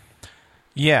app.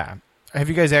 Yeah. Have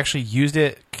you guys actually used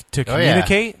it to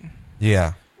communicate?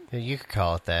 Yeah. You could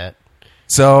call it that.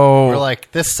 So We're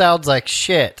like, this sounds like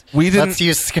shit. Let's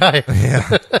use Skype.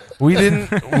 Yeah. We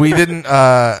didn't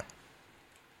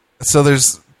so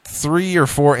there's 3 or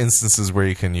 4 instances where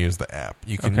you can use the app.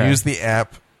 You can use the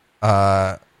app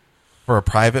for a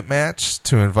private match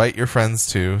to invite your friends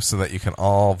to, so that you can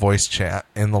all voice chat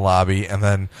in the lobby, and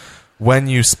then when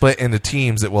you split into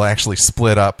teams, it will actually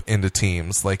split up into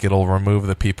teams. Like, it'll remove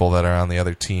the people that are on the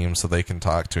other team so they can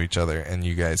talk to each other, and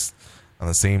you guys on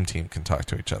the same team can talk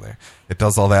to each other. It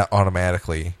does all that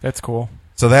automatically. That's cool.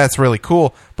 So that's really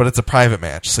cool, but it's a private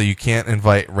match, so you can't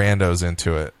invite randos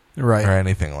into it, right, or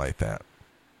anything like that.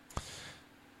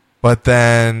 But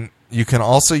then you can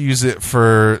also use it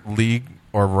for league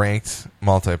or ranked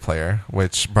multiplayer,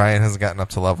 which Brian hasn't gotten up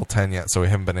to level 10 yet, so we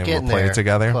haven't been able to play it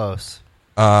together. Close.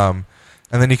 And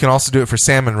then you can also do it for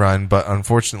Salmon Run, but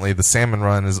unfortunately the Salmon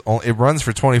Run it runs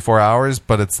for 24 hours,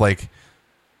 but it's like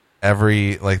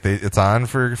it's on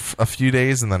for a few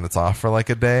days and then it's off for like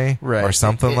a day, right, or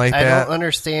something like that. I don't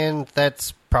understand.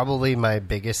 That's probably my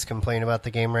biggest complaint about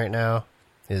the game right now,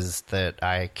 is that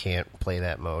I can't play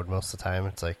that mode most of the time.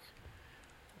 It's like,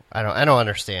 I don't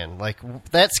understand. Like,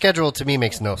 that schedule to me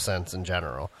makes no sense in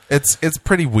general. It's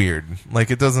pretty weird.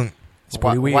 Like, it doesn't. It's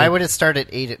pretty weird. Why would it start at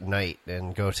 8 at night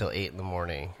and go till 8 in the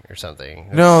morning or something?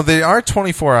 No, they are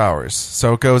 24 hours,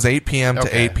 so it goes 8 p.m. to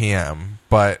Okay. 8 p.m.,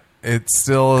 but it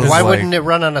still is Why like, wouldn't it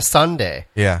run on a Sunday?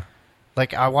 Yeah.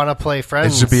 Like, I want to play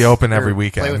friends. It should be open or every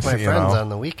weekend, Play with my you friends know? on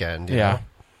the weekend. you Yeah. know?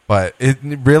 But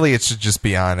it should just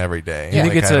be on every day. You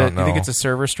think Like, it's I a don't you think know. it's a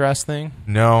server stress thing?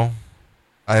 No,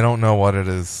 I don't know what it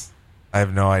is. I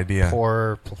have no idea.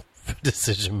 Poor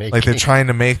decision making. Like they're trying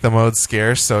to make the mode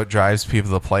scarce, so it drives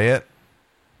people to play it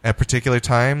at particular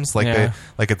times. Like Yeah.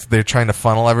 they're trying to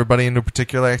funnel everybody into a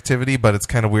particular activity, but it's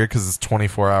kind of weird because it's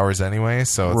 24 hours anyway,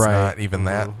 so it's Right. not even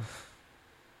that.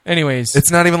 Anyways,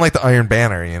 It's not even like the Iron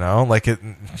Banner, you know. Like it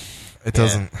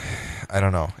doesn't. I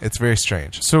don't know. It's very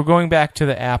strange. so going back to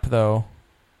the app though,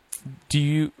 do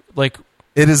you like?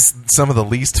 It is some of the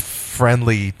least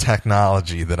friendly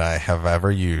technology that I have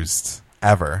ever used,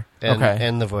 ever. Okay.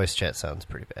 And the voice chat sounds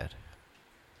pretty bad.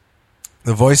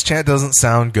 The voice chat doesn't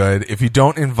sound good. If you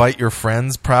don't invite your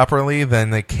friends properly, then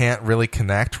they can't really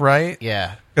connect right.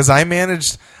 Yeah. Because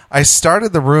I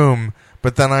started the room,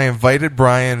 but then I invited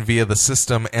Brian via the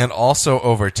system and also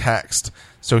over text.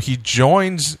 So he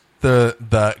joined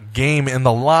the game in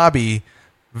the lobby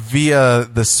via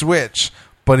the Switch,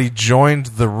 but he joined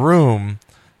the room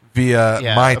via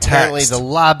Yeah. my Apparently, text. the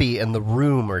lobby and the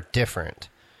room are different.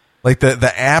 Like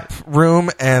the app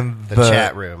room and The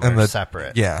chat room and are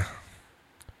separate. Yeah.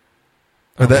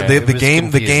 Or Okay. the It was game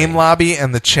confusing. lobby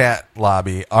and the chat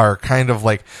lobby are kind of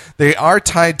like they are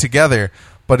tied together,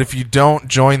 but if you don't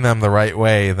join them the right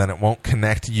way, then it won't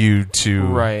connect you to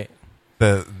Right.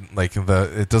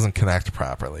 it doesn't connect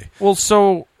properly. Well,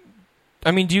 so I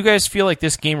mean, do you guys feel like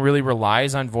this game really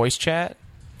relies on voice chat?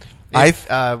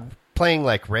 Playing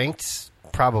like ranked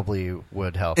probably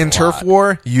would help. In a Turf lot.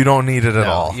 War, you don't need it at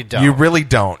No, all. you don't. You really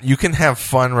don't. You can have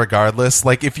fun regardless.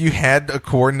 Like if you had a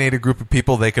coordinated group of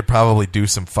people, they could probably do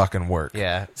some fucking work.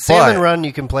 Yeah, Salmon But- Run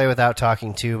you can play without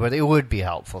talking to, but it would be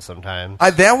helpful sometimes.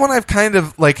 That one I've kind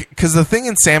of like because the thing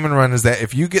in Salmon Run is that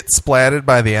if you get splatted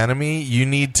by the enemy, you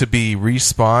need to be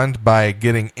respawned by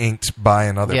getting inked by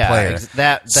another player.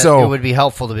 That So- it would be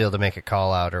helpful to be able to make a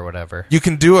call out or whatever. You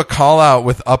can do a call out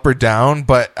with up or down,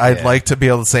 but I'd Yeah. like to be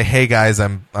able to say, "Hey guys,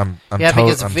 I'm Yeah,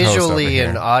 because I'm toast visually over here."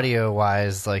 and audio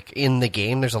wise, like in the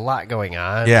game, there's a lot going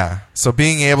on. Yeah, so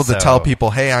being able to So- tell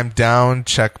people, "Hey, I'm down.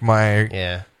 Check my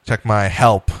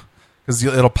help," because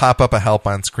it'll pop up a help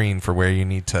on screen for where you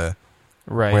need to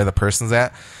Right. where the person's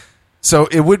at. So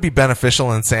it would be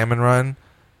beneficial in Salmon Run,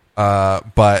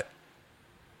 but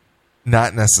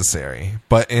not necessary.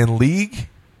 But in League,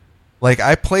 like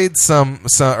I played some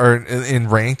or in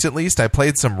Ranked at least, I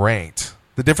played some Ranked.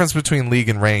 The difference between League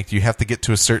and Ranked, you have to get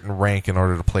to a certain rank in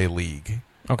order to play League.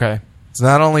 Okay. So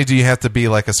not only do you have to be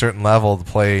like a certain level to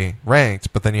play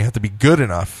Ranked, but then you have to be good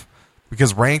enough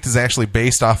because Ranked is actually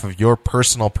based off of your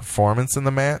personal performance in the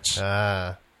match,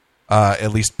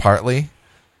 at least partly.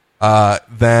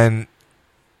 Then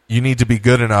you need to be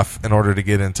good enough in order to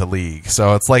get into League.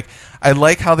 So it's like I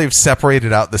like how they've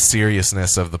separated out the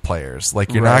seriousness of the players.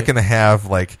 Like you're not Right. going to have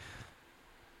like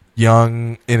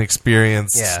young,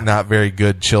 inexperienced, not very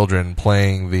good children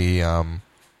playing the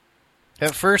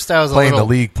At first, I was a playing the little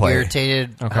League play.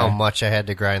 irritated Okay. how much I had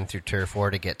to grind through Turf War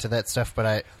to get to that stuff,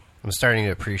 but I'm starting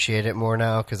to appreciate it more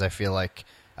now because I feel like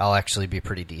I'll actually be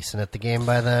pretty decent at the game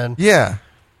by then. Yeah.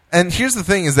 And here's the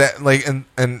thing is that like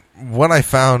and what I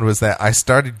found was that I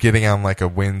started getting on like a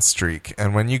win streak.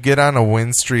 And when you get on a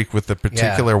win streak with a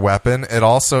particular weapon, it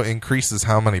also increases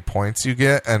how many points you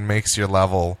get and makes you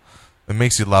level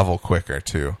quicker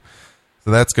too.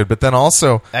 So that's good. But then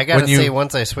also I gotta when you, say,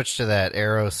 once I switched to that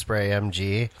Aero Spray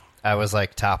MG, I was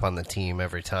like top on the team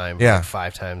every time, Yeah. like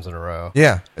 5 times in a row.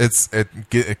 yeah,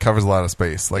 it covers a lot of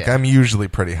space. Like Yeah. I'm usually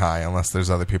pretty high unless there's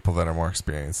other people that are more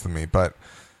experienced than me. But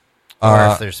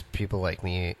Or if there's people like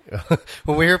me.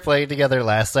 When we were playing together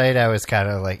last night, I was kind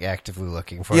of like actively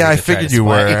looking for. yeah, you I to try to figured you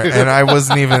were, spot you. and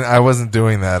I wasn't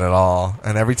doing that at all.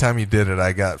 And every time you did it,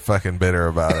 I got fucking bitter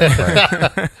about it.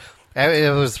 Like,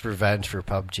 It was revenge for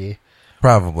PUBG.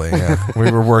 probably, yeah. We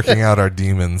were working out our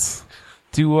demons.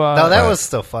 Do No, that But- was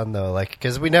still fun though, like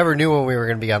because we never knew when we were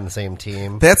going to be on the same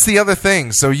team. That's the other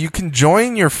thing. So you can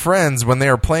join your friends when they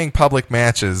are playing public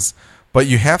matches, but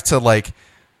you have to like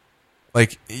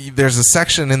there's a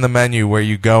section in the menu where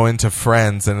you go into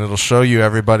friends and it'll show you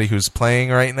everybody who's playing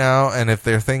right now, and if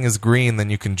their thing is green, then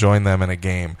you can join them in a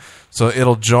game. So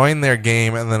it'll join their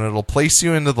game and then it'll place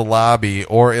you into the lobby,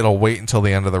 or it'll wait until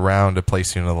the end of the round to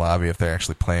place you into the lobby if they're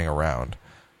actually playing a round.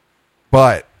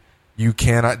 But you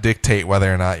cannot dictate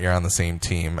whether or not you're on the same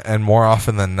team. And more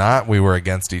often than not, we were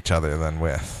against each other than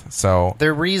with. So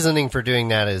their reasoning for doing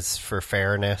that is for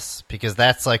fairness, because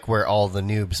that's like where all the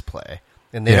noobs play.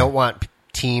 And they don't want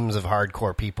teams of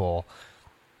hardcore people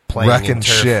playing wrecking in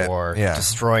turf shit. war,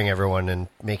 destroying everyone and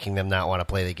making them not want to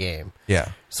play the game.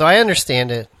 Yeah. So I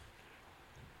understand it.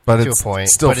 But to it's a point,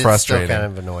 still but frustrating. It's still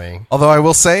kind of annoying. Although I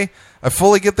will say, I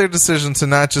fully get their decision to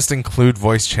not just include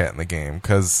voice chat in the game,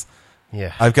 because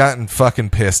I've gotten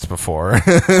fucking pissed before.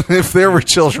 If there were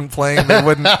children playing,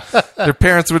 their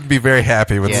parents wouldn't be very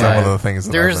happy with some of the things.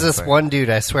 There's this one dude,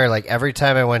 I swear, like every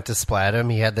time I went to splat him,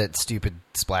 he had that stupid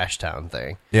Splashtown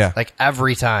thing. Yeah. Like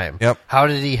every time. Yep. How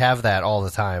did he have that all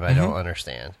the time? I don't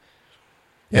understand.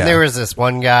 And there was this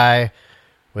one guy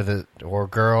with or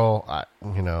girl,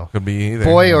 could be either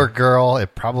boy or girl.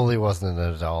 It probably wasn't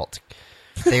an adult.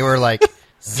 They were like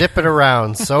zipping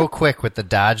around so quick with the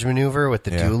dodge maneuver with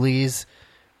the dualies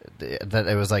that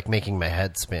it was like making my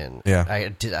head spin. Yeah,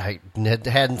 I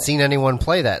hadn't seen anyone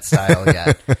play that style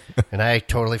yet, and I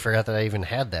totally forgot that I even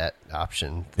had that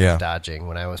option of dodging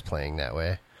when I was playing that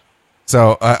way.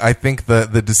 So I think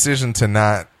the decision to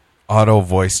not auto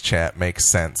voice chat makes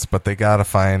sense, but they got to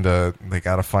find a way.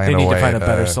 They need to find a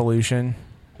better solution.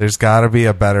 There's got to be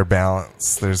a better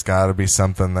balance. There's got to be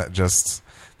something that just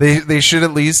they should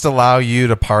at least allow you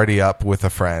to party up with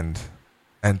a friend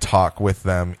and talk with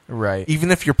them, right? Even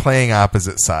if you're playing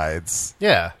opposite sides.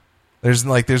 Yeah, there's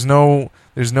no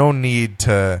need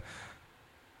to.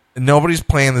 Nobody's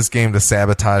playing this game to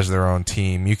sabotage their own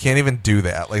team. You can't even do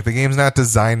that. Like, the game's not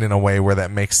designed in a way where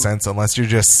that makes sense unless you're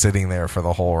just sitting there for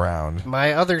the whole round.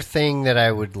 My other thing that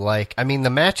I would like, I mean, the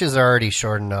matches are already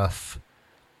short enough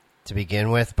to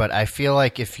begin with, but I feel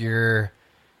like if you're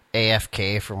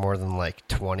AFK for more than like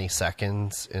 20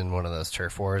 seconds in one of those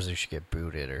turf wars, you should get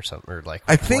booted or something, or like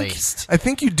replaced. I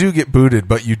think you do get booted,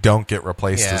 but you don't get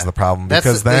replaced is the problem.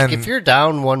 Because then, like, if you're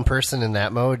down one person in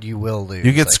that mode, you will lose.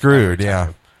 You get screwed,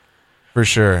 yeah. For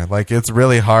sure. Like, it's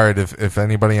really hard if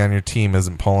anybody on your team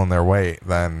isn't pulling their weight,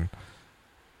 then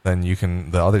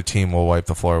the other team will wipe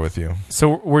the floor with you. So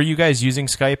were you guys using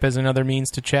Skype as another means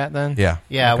to chat then? Yeah.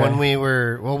 Yeah, okay.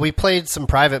 When we played some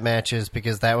private matches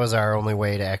because that was our only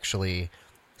way to actually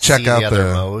check out the other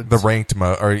modes. The ranked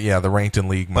mode, or the ranked and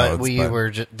league modes.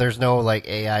 But there's no like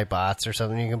AI bots or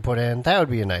something you can put in. That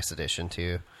would be a nice addition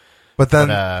too. But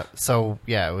then,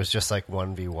 it was just like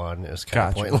 1v1. It was kind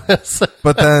of pointless.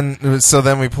 But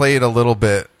then we played a little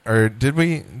bit, or did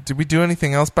we do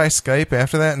anything else by Skype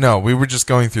after that? No, we were just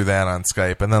going through that on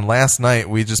Skype. And then last night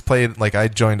we just played, like, I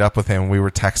joined up with him. We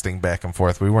were texting back and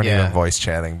forth. We weren't even voice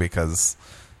chatting because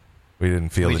we didn't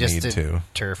feel the need to.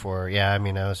 Turf war. Yeah, I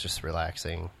mean, I was just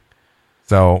relaxing.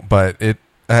 So, but it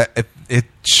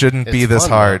shouldn't be this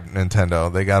hard, though.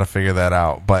 Nintendo. They got to figure that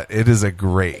out. But it is a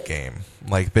great game.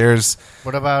 Like, there's...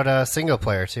 What about single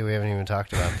player, too? We haven't even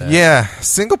talked about that. Yeah,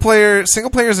 single player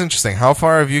is interesting. How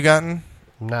far have you gotten?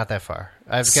 Not that far.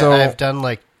 I've done,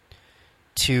 like,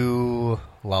 2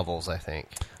 levels, I think.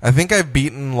 I think I've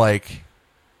beaten, like,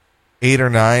 8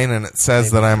 or 9, and it says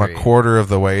that I'm 3. A quarter of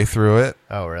the way through it.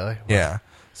 Oh, really? Wow. Yeah.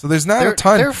 So there's not a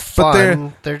ton. They're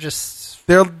fun. They're just...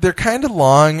 They're kind of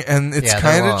long, and it's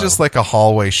kind of just like a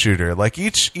hallway shooter. Like,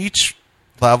 each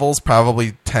level's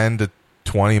probably 10 to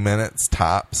 20 minutes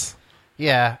tops.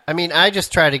 Yeah, I mean, I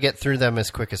just try to get through them as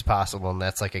quick as possible, and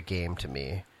that's like a game to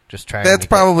me. Just trying. That's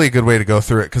probably a good way to go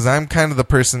through it, because I'm kind of the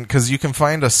person, because you can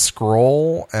find a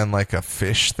scroll and like a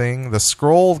fish thing. The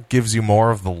scroll gives you more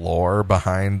of the lore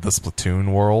behind the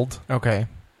Splatoon world. Okay.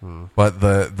 But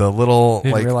the little...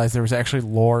 Didn't realize there was actually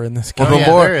lore in this game.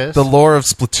 Well, the lore of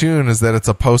Splatoon is that it's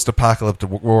a post-apocalyptic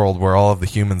world where all of the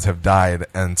humans have died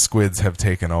and squids have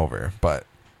taken over, but...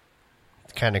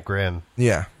 Kind of grim.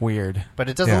 Yeah. Weird. But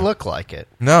it doesn't look like it.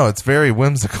 No, it's very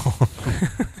whimsical.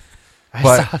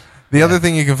 But the other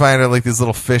thing you can find are like these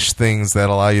little fish things that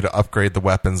allow you to upgrade the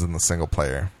weapons in the single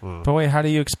player. But wait, how do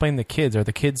you explain the kids? Are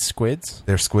the kids squids?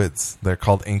 They're squids. They're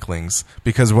called inklings.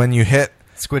 Because when you hit...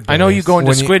 Squid I know you go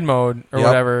into squid mode or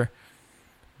whatever,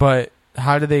 but...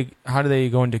 How do they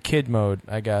go into kid mode,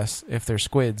 I guess, if they're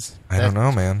squids? I don't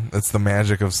know, man. It's the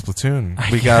magic of Splatoon.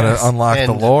 We got to unlock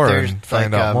the lore and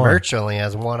find out more. Merch only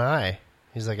has one eye.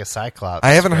 He's like a cyclops. I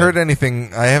haven't heard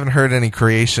anything. I haven't heard any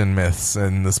creation myths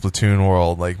in the Splatoon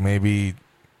world. Like, maybe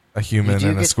a human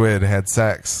and a squid had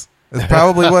sex. It's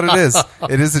probably what it is.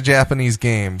 It is a Japanese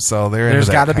game, so there's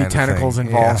got to be tentacles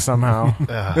involved somehow.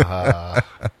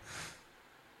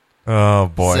 Oh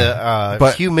boy!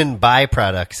 But human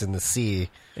byproducts in the sea.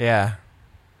 Yeah.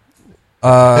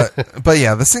 But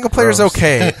yeah, the single player is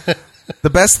okay. The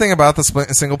best thing about the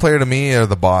single player to me are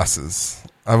the bosses.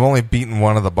 I've only beaten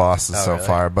one of the bosses so really?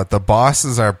 far, but the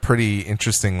bosses are pretty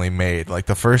interestingly made. Like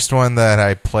the first one that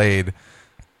I played,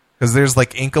 because there's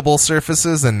like inkable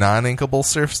surfaces and non-inkable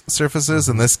surfaces,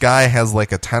 and this guy has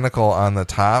like a tentacle on the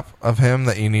top of him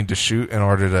that you need to shoot in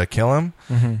order to kill him.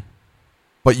 Mm-hmm.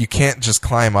 But you can't just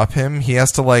climb up him. He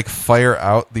has to like fire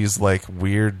out these like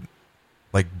weird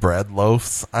like bread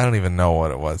loaves. I don't even know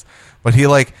what it was. But he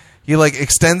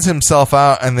extends himself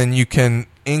out, and then you can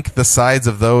ink the sides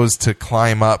of those to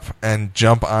climb up and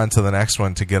jump onto the next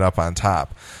one to get up on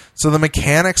top. So the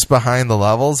mechanics behind the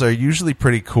levels are usually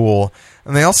pretty cool,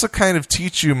 and they also kind of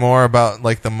teach you more about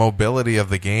like the mobility of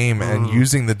the game and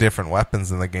using the different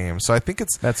weapons in the game. So I think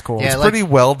that's cool. It's pretty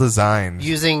well designed.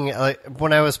 Using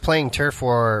when I was playing Turf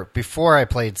War before I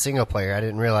played single player, I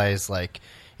didn't realize like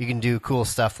you can do cool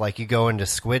stuff like you go into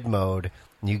squid mode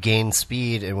and you gain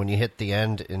speed, and when you hit the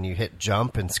end and you hit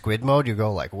jump in squid mode, you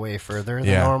go like way further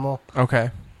than normal.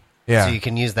 Okay. Yeah. So you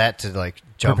can use that to like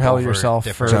jump propel over yourself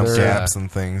different jump further. gaps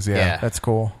and things. Yeah. That's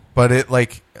cool. But it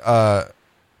like I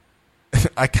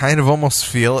kind of almost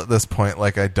feel at this point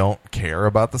like I don't care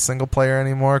about the single player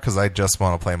anymore because I just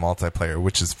want to play multiplayer,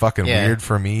 which is fucking weird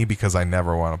for me because I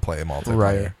never want to play multiplayer.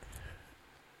 Right.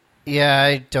 Yeah,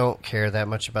 I don't care that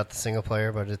much about the single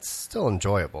player, but it's still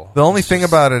enjoyable. The only thing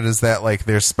about it is that like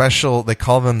there's special, they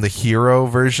call them the hero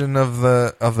version of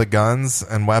the guns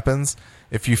and weapons.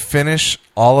 If you finish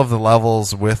all of the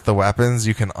levels with the weapons,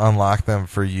 you can unlock them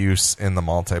for use in the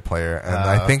multiplayer. And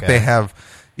I think they have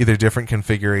either different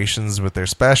configurations with their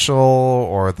special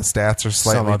or the stats are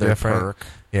slightly some other different. perk.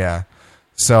 Yeah.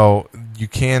 So you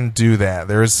can do that.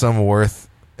 There is some worth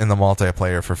in the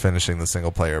multiplayer for finishing the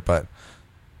single player, but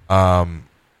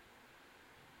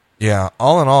yeah,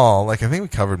 all in all, like I think we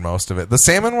covered most of it. The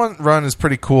salmon run is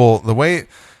pretty cool. The way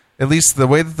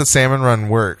that the salmon run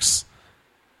works,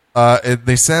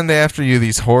 they send after you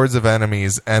these hordes of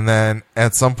enemies, and then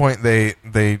at some point they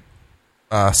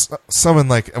summon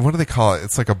like, what do they call it?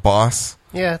 It's like a boss.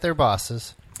 Yeah, they're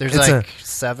bosses. There's It's like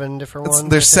 7 different ones.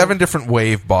 There's 7 different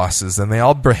wave bosses, and they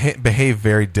all behave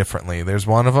very differently. There's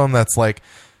one of them that's like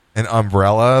an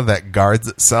umbrella that guards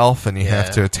itself, and you have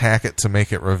to attack it to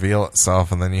make it reveal itself,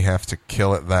 and then you have to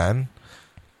kill it then.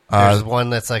 There's one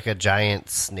that's like a giant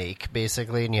snake,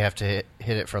 basically, and you have to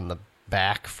hit it from the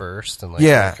back first and like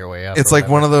make your way up. It's like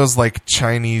one of those like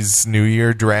Chinese New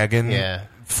Year dragon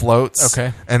floats.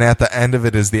 Okay. And at the end of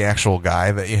it is the actual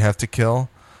guy that you have to kill.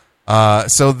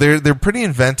 So they're pretty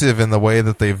inventive in the way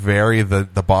that they vary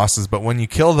the bosses, but when you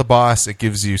kill the boss, it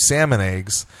gives you salmon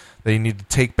eggs that you need to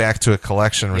take back to a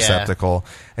collection receptacle,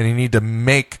 and you need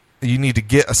to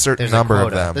get a certain number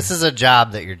of them. This is a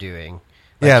job that you're doing.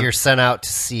 Like you're sent out to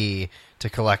sea to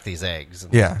collect these eggs.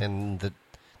 And,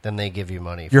 then they give you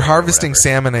money. You're harvesting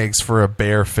salmon eggs for a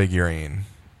bear figurine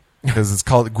because it's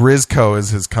called Grizco is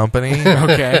his company.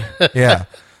 Okay. Yeah.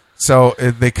 So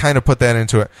they kind of put that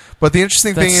into it. But the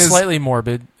interesting thing is slightly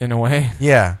morbid in a way.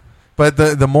 Yeah. But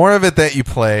the more of it that you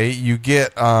play, you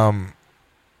get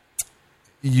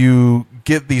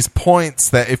these points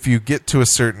that if you get to a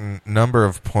certain number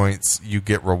of points, you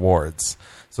get rewards.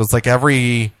 So it's like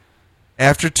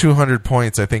after 200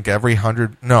 points, I think every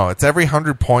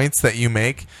 100 points that you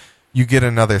make, you get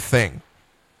another thing.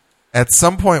 At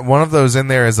some point, one of those in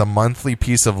there is a monthly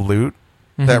piece of loot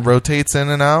that rotates in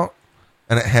and out,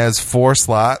 and it has 4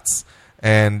 slots,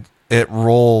 and it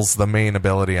rolls the main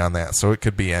ability on that, so it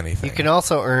could be anything. You can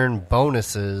also earn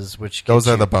bonuses, which those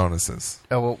are the bonuses.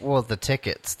 Oh, well, the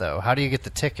tickets, though. How do you get the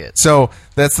tickets? So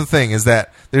that's the thing, is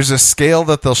that there's a scale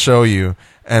that they'll show you,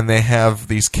 and they have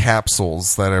these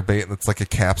capsules that are it's like a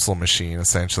capsule machine,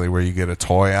 essentially, where you get a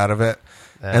toy out of it.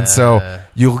 And so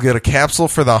you'll get a capsule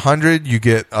for the 100, you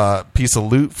get a piece of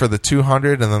loot for the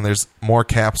 200, and then there's more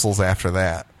capsules after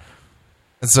that.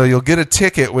 And so you'll get a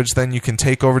ticket, which then you can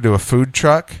take over to a food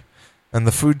truck, and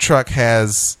the food truck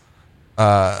has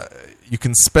you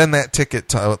can spend that ticket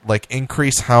to like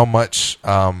increase how much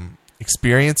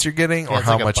experience you're getting or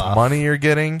how much money you're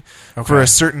getting for a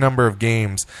certain number of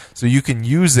games. So you can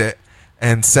use it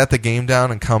and set the game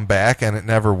down and come back, and it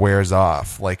never wears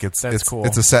off. Like it's cool.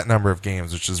 It's a set number of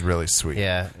games, which is really sweet.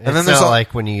 Yeah, and then there's not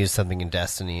like when you use something in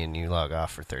Destiny and you log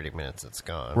off for 30 minutes, it's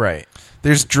gone. Right.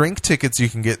 There's drink tickets you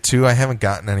can get too. I haven't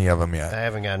gotten any of them yet. I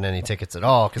haven't gotten any tickets at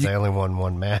all because I only won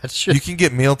one match. You can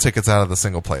get meal tickets out of the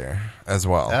single player as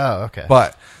well. Oh, okay.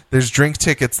 But there's drink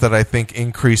tickets that I think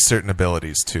increase certain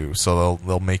abilities too, so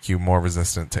they'll make you more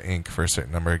resistant to ink for a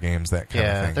certain number of games. That kind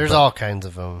of thing. There's all kinds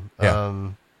of them. Yeah.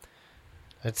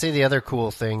 I'd say the other cool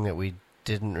thing that we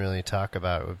didn't really talk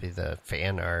about would be the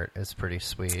fan art. It's pretty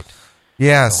sweet.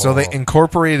 Yeah, so they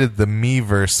incorporated the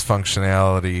Miiverse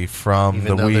functionality from Even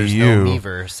the though Wii there's U no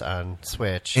Miiverse on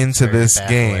Switch into this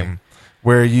game,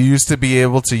 where you used to be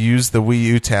able to use the Wii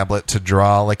U tablet to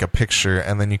draw like a picture,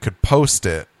 and then you could post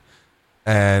it.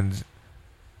 And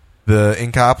the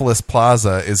Inkopolis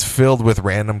Plaza is filled with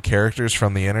random characters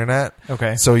from the internet.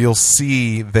 Okay. So you'll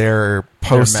see their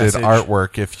posted message.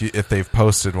 artwork if they've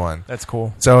posted one. That's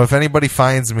cool. So if anybody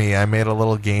finds me, I made a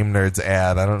little Game Nerds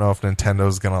ad. I don't know if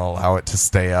Nintendo's going to allow it to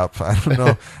stay up. I don't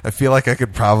know. I feel like I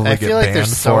could probably get feel like banned there's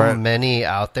for so it. many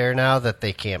out there now that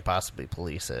they can't possibly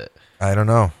police it. I don't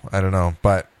know.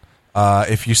 But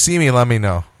if you see me, let me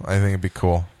know. I think it'd be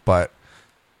cool. But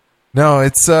no,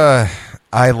 it's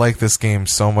I like this game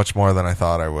so much more than I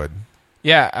thought I would.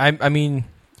 Yeah, I mean,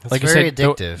 It's like very I said,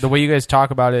 addictive. the way you guys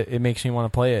talk about it, it makes me want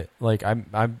to play it. Like I'm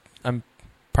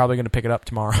probably going to pick it up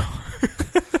tomorrow.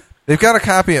 They've got a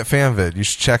copy at FanVid. You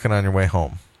should check it on your way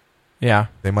home. Yeah,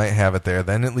 They might have it there.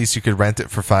 Then at least you could rent it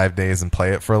for 5 days and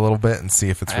play it for a little bit and see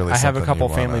if it's really I have a something couple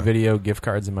you Family wanna- Video gift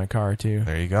cards in my car too.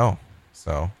 There you go.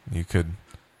 So you could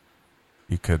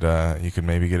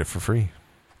maybe get it for free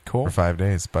Cool. for 5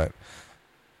 days, but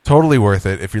totally worth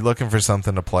it if you're looking for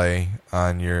something to play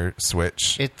on your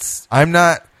Switch. I'm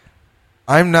not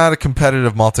a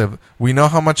competitive We know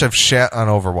how much I've shat on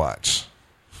Overwatch.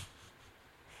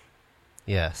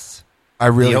 Yes. I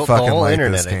really the fucking whole like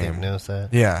internet, this I game. think, knows that.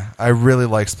 Yeah, I really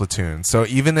like Splatoon. So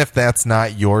even if that's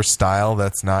not your style,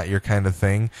 that's not your kind of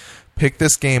thing, pick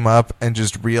this game up and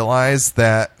just realize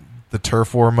that the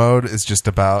Turf War mode is just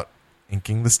about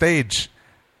inking the stage,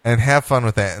 and have fun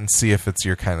with that and see if it's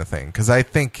your kind of thing. Because I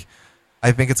think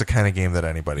it's a kind of game that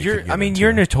anybody. could get into.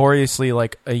 You're notoriously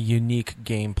like a unique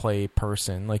gameplay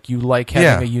person. Like you like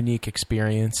having a unique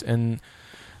experience, and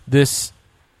this,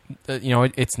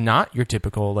 it's not your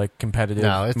typical like competitive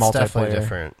No, it's multiplayer. definitely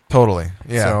different. Totally.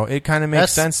 Yeah. So it kind of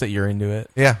makes sense that you're into it.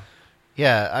 Yeah.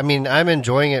 Yeah, I mean, I'm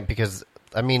enjoying it because,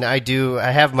 I mean, I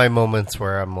have my moments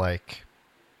where I'm like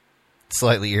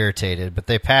slightly irritated, but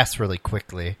they pass really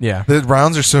quickly. Yeah. The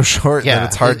rounds are so short that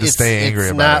it's hard to stay angry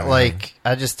it's about not anything. like,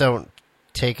 I just don't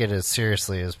take it as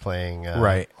seriously as playing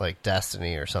Right. like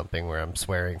Destiny or something where I'm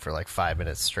swearing for like 5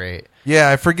 minutes straight. Yeah,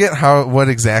 I forget what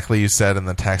exactly you said in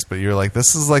the text, but you're like,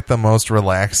 this is like the most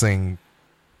relaxing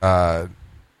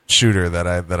shooter that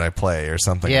I play, or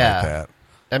something like that.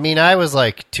 I mean, I was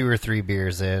like 2 or 3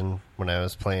 beers in when I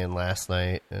was playing last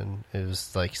night, and it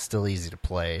was like still easy to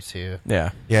play too. Yeah.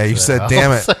 Yeah, you So- said,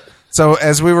 damn it. So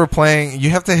as we were playing,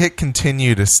 you have to hit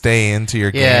continue to stay into your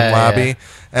game Yeah, lobby. yeah.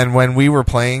 And when we were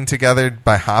playing together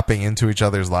by hopping into each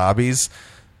other's lobbies,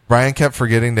 Brian kept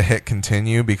forgetting to hit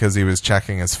continue because he was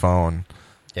checking his phone.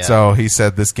 Yeah. So he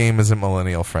said, this game isn't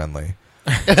millennial friendly.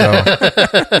 So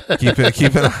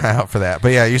keep an eye out for that.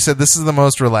 But yeah, you said this is the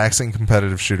most relaxing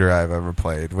competitive shooter I've ever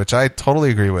played, which I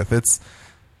totally agree with. It's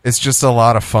just a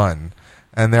lot of fun.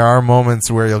 And there are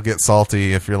moments where you'll get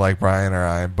salty if you're like Brian or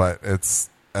I, but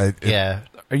Yeah,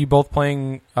 Are you both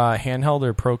playing handheld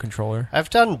or pro controller? I've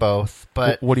done both,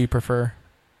 but What do you prefer?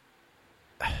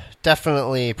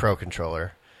 definitely pro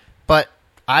controller. But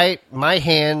my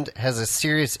hand has a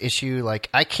serious issue. Like,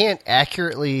 I can't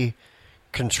accurately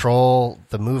control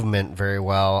the movement very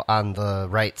well on the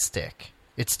right stick.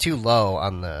 It's too low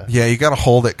on the. Yeah, you got to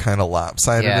hold it kind of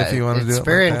lopsided if you want to do it. It's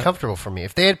very like that. uncomfortable for me.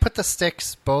 If they had put the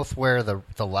sticks both where the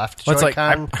left Well, it's like,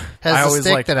 Joy-Con I has the always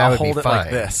stick, like then I'll I would hold be it fine.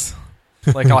 like this.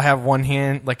 Like I'll have one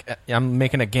hand, like I'm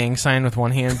making a gang sign with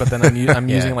one hand, but then I'm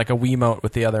Yeah. using like a Wiimote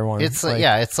with the other one. It's like,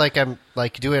 it's like I'm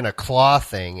like doing a claw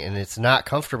thing, and it's not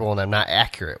comfortable, and I'm not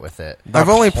accurate with it. I've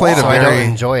only played so a I don't very.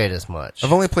 enjoy it as much.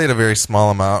 I've only played a very small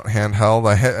amount handheld.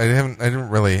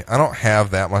 I don't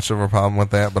have that much of a problem with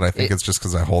that, but I think it's just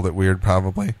because I hold it weird,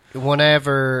 probably.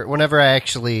 Whenever I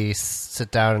actually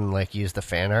sit down and like use the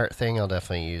fan art thing, I'll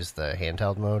definitely use the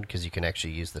handheld mode because you can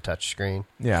actually use the touch screen.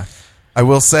 yeah. I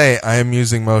will say I am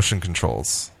using motion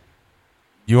controls.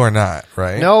 You are not,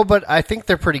 right? No, but I think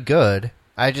they're pretty good.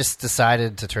 I just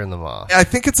decided to turn them off. I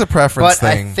think it's a preference But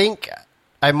thing. I think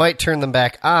I might turn them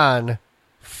back on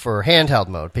for handheld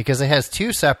mode because it has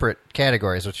 2 separate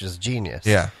categories, which is genius.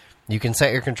 Yeah. You can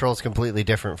set your controls completely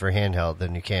different for handheld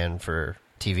than you can for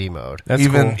TV mode. That's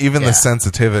even cool. the Yeah.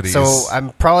 sensitivities. So I'm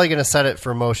probably going to set it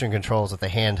for motion controls with the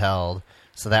handheld,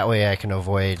 so that way I can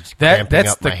avoid cramping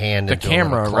That's up my hand the into a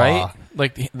camera, little right? claw.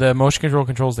 Like the motion control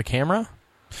controls the camera.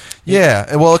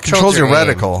 yeah, well, it controls your your aim.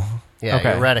 reticle. Yeah,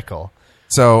 Okay. your reticle,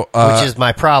 So, which is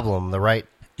my problem. The right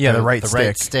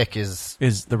right stick is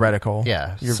is the reticle.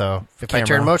 yeah. Your So if I camera.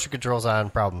 turn motion controls on,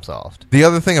 problem solved. the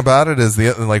other thing about it is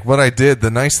what I did. The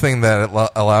nice thing that it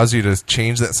allows you to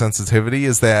change that sensitivity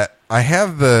is that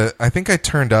I think I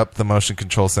turned up the motion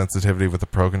control sensitivity with the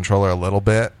Pro Controller a little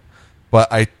bit,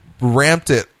 but I ramped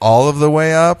it all of the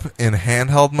way up in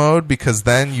handheld mode because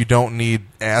then you don't need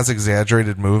as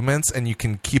exaggerated movements and you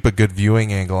can keep a good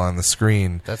viewing angle on the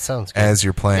screen. That sounds good. As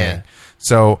you're playing. Yeah.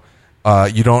 So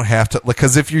you don't have to,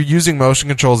 because if you're using motion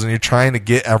controls and you're trying to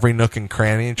get every nook and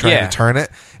cranny and trying to turn it,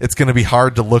 it's going to be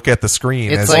hard to look at the screen.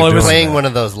 It's as like you're doing playing that. one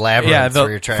of those labyrinths where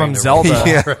you're trying from to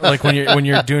Zelda. Like when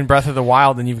you're doing Breath of the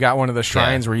Wild and you've got one of the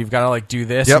shrines where you've got to like do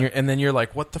this, and then you're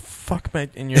like, what the fuck,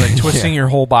 man? And you're like twisting your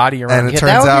whole body around. And it that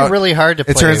turns would out be really hard to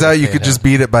play. It turns out you with could just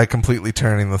beat it by completely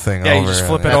turning the thing over. Yeah, you just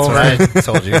flip it That's over. what I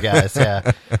told you guys,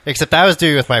 yeah. Except I was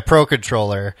doing it with my Pro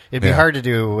Controller. It'd be hard to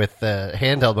do with the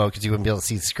handheld mode because you wouldn't be able to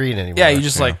see the screen anymore. Yeah, you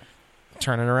just like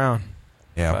turn it around.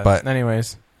 Yeah, but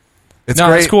anyways, it's no,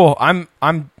 great. it's cool. I'm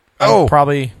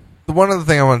probably one other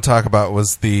thing I want to talk about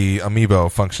was the amiibo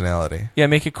functionality. Yeah,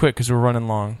 make it quick because we're running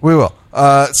long. We will.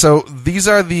 So these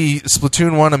are the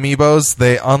Splatoon 1 amiibos.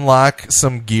 They unlock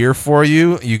some gear for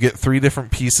you. You get 3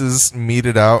 different pieces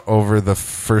meted out over the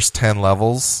first 10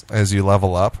 levels as you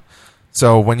level up.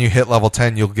 So when you hit level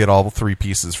 10, you'll get all 3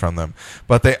 pieces from them.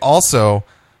 But they also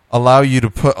allow you to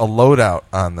put a loadout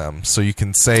on them. So you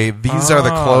can say, these are the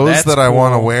clothes that I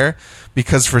want to wear.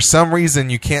 Because for some reason,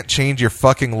 you can't change your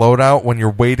fucking loadout when you're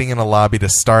waiting in a lobby to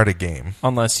start a game.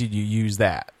 Unless you use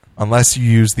that. Unless you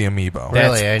use the amiibo.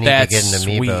 Really, I need to get an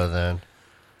sweet. amiibo then.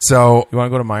 So you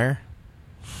want to go to Meijer?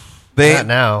 Not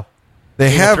now. They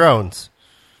Game of have Thrones.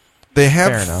 They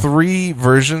Fair have enough. 3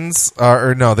 versions,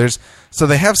 so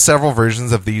they have several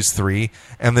versions of these 3,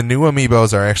 and the new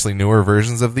amiibos are actually newer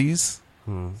versions of these.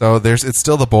 So it's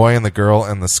still the boy and the girl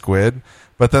and the squid,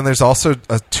 but then there's also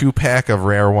a 2-pack of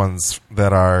rare ones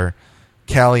that are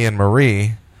Callie and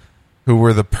Marie, who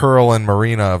were the Pearl and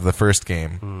Marina of the first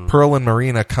game. Pearl and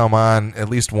Marina come on at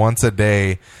least once a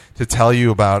day to tell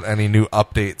you about any new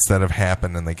updates that have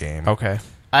happened in the game. Okay.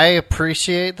 I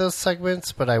appreciate those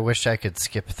segments, but I wish I could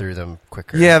skip through them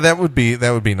quicker. Yeah, that would be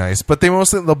nice. But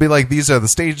they'll be like, these are the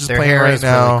stages Their playing hair right is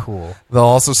now. really cool. They'll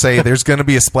also say there's going to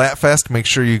be a Splatfest. Make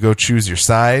sure you go choose your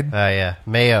side. Yeah.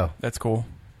 Mayo. That's cool.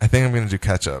 I think I'm going to do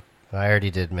ketchup. I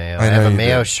already did Mayo. I I know have a you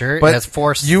Mayo did. shirt. But it has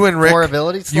 4 Rick,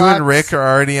 ability slots. You and Rick are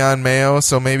already on Mayo,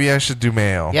 so maybe I should do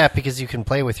Mayo. Yeah, because you can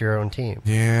play with your own team.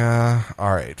 Yeah.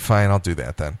 All right. Fine. I'll do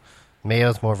that then.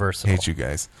 Mayo's more versatile. Hate you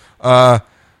guys.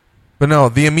 But no,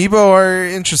 the amiibo are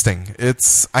interesting.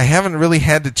 I haven't really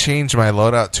had to change my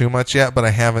loadout too much yet, but I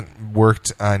haven't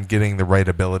worked on getting the right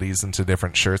abilities into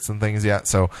different shirts and things yet.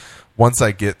 So once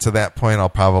I get to that point, I'll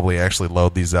probably actually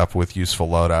load these up with useful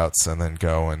loadouts and then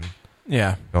go and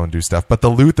do stuff. But the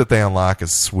loot that they unlock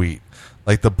is sweet.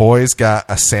 Like the boys got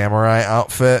a samurai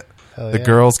outfit, the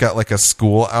girls got like a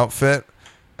school outfit,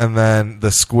 and then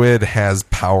the squid has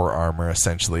power armor,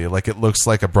 essentially. Like, it looks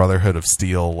like a Brotherhood of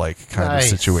Steel, like, kind of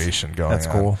situation going on. That's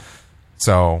cool.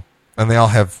 So, and they all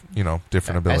have,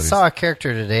 different abilities. I saw a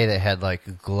character today that had,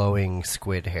 like, glowing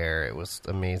squid hair. It was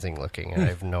amazing looking, and I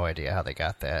have no idea how they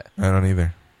got that. I don't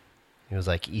either. It was,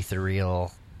 like,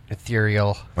 ethereal.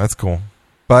 That's cool.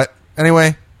 But,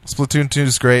 anyway, Splatoon 2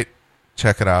 is great.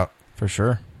 Check it out. For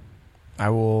sure. I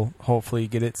will hopefully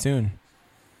get it soon.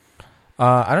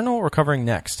 I don't know what we're covering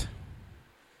next.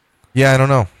 Yeah, I don't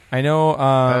know. I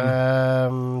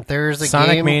know there's a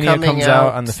Sonic game Mania comes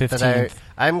out on the 15th.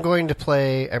 I'm going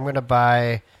to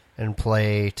buy and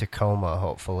play Tacoma,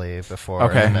 hopefully, before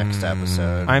the next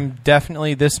episode. I'm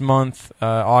definitely, this month,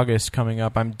 August coming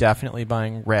up, I'm definitely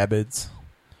buying Rabbids.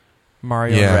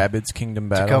 Mario Rabbids Kingdom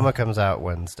Battle. Tacoma comes out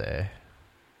Wednesday.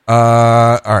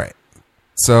 All right.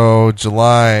 So,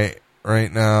 July,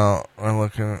 right now, I'm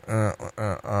looking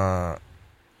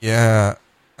yeah.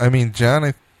 I mean, John,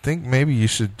 I think maybe you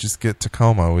should just get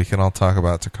Tacoma. We can all talk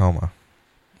about Tacoma.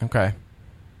 Okay.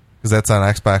 Because that's on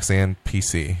Xbox and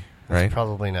PC, right? It's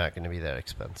probably not going to be that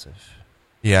expensive.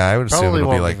 Yeah, I would assume Probably it'll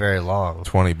won't be like very long.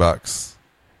 $20.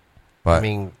 But I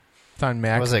mean, it's on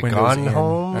Mac. was it Windows, Gone and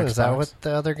Home? Xbox. Is that what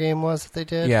the other game was that they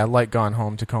did? Yeah, like Gone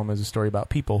Home. Tacoma is a story about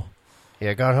people.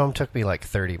 Yeah, Gone Home took me like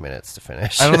 30 minutes to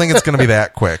finish. I don't think it's going to be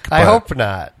that quick. I hope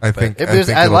not. I think I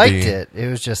it'll liked be- it. It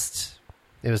was just,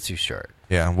 it was too short.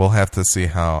 Yeah, we'll have to see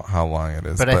how long it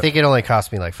is. But I think it only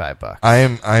cost me like $5. I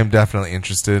am definitely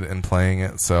interested in playing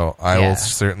it, so I will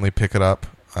certainly pick it up.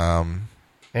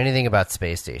 Anything about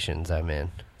space stations, I'm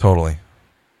in. Totally.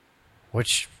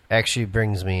 Which actually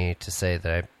brings me to say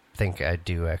that I think I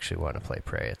do actually want to play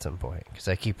Prey at some point, because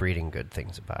I keep reading good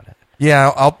things about it.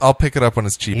 Yeah, I'll pick it up when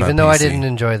it's cheap. Even on though PC. I didn't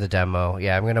enjoy the demo.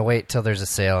 Yeah, I'm going to wait till there's a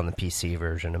sale on the PC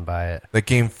version and buy it. That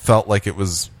game felt like it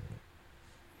was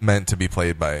meant to be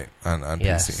played on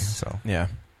Yes. PC. So Yeah.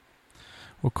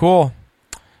 Well, cool.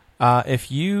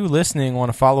 If you listening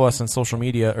want to follow us on social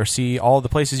media or see all the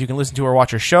places you can listen to or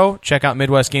watch our show, check out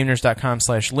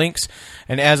MidwestGameNerds.com/links.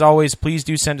 And as always, please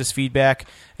do send us feedback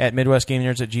at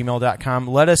MidwestGameNerds@gmail.com.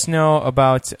 Let us know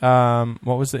about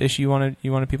what was the issue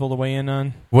you wanted people to weigh in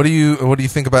on. What do you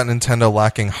think about Nintendo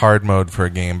locking hard mode for a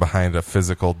game behind a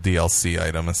physical DLC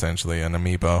item, essentially an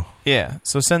amiibo? Yeah,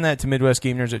 so send that to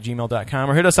MidwestGameNerds@gmail.com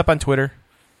or hit us up on Twitter.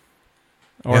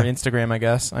 Or Instagram, I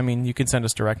guess. I mean, you can send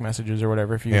us direct messages or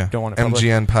whatever if you don't want to publish.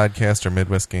 MGN Podcast or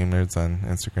Midwest Game Nerds on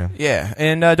Instagram. Yeah,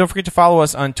 and don't forget to follow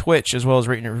us on Twitch as well as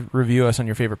rate and review us on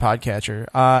your favorite podcatcher.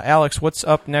 Alex, what's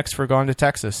up next for Gone to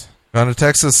Texas? Gone to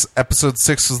Texas, episode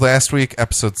 6 was last week.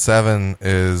 Episode 7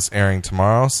 is airing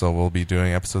tomorrow, so we'll be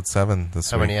doing episode 7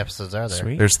 this week. How many episodes are there?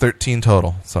 Sweet. There's 13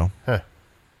 total, so... Huh.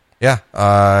 Yeah,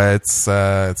 it's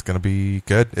going to be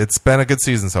good. It's been a good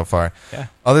season so far. Yeah.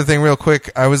 Other thing real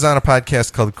quick, I was on a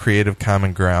podcast called Creative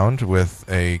Common Ground with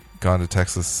a Gone to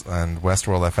Texas and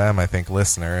Westworld FM, I think,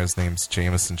 listener. His name's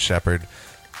Jameson Shepard.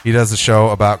 He does a show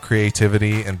about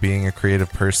creativity and being a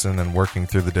creative person and working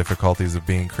through the difficulties of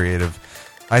being creative.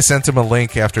 I sent him a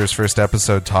link after his first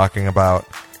episode talking about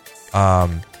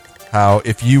how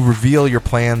if you reveal your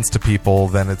plans to people,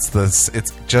 then it's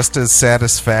just as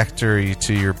satisfactory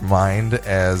to your mind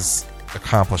as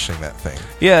accomplishing that thing.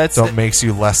 Yeah, so it makes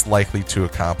you less likely to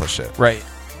accomplish it. Right.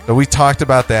 So we talked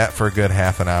about that for a good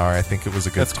half an hour. I think it was a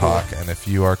good That's talk. cool. And if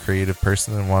you are a creative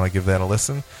person and want to give that a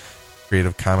listen,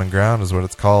 Creative Common Ground is what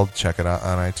it's called. Check it out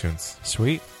on iTunes.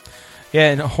 Sweet.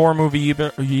 Yeah, and horror movie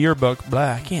yearbook.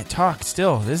 Blah, I can't talk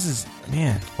still. This is,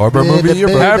 man. Horror movie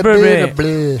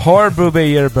yearbook. Horror movie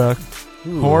yearbook.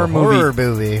 Horror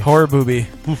movie.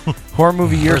 Horror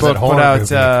movie yearbook put out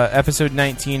episode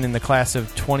 19 in the class of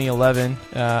 2011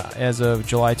 as of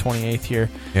July 28th here.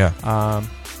 Yeah.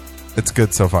 It's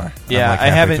good so far. Yeah, I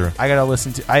haven't. I gotta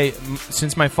listen to.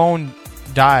 Since my phone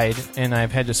died and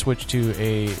I've had to switch to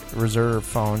a reserve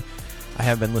phone. I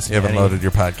haven't been listening. You haven't loaded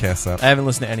your podcast up. I haven't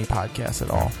listened to any podcasts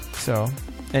at all. So,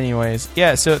 anyways,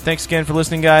 yeah. So, thanks again for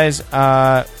listening, guys.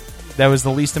 That was the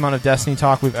least amount of Destiny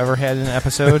talk we've ever had in an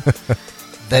episode.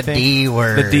 The D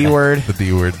word. The D word. The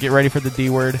D word. Get ready for the D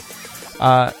word.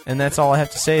 And that's all I have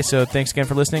to say. So, thanks again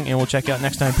for listening, and we'll check you out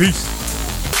next time. Peace.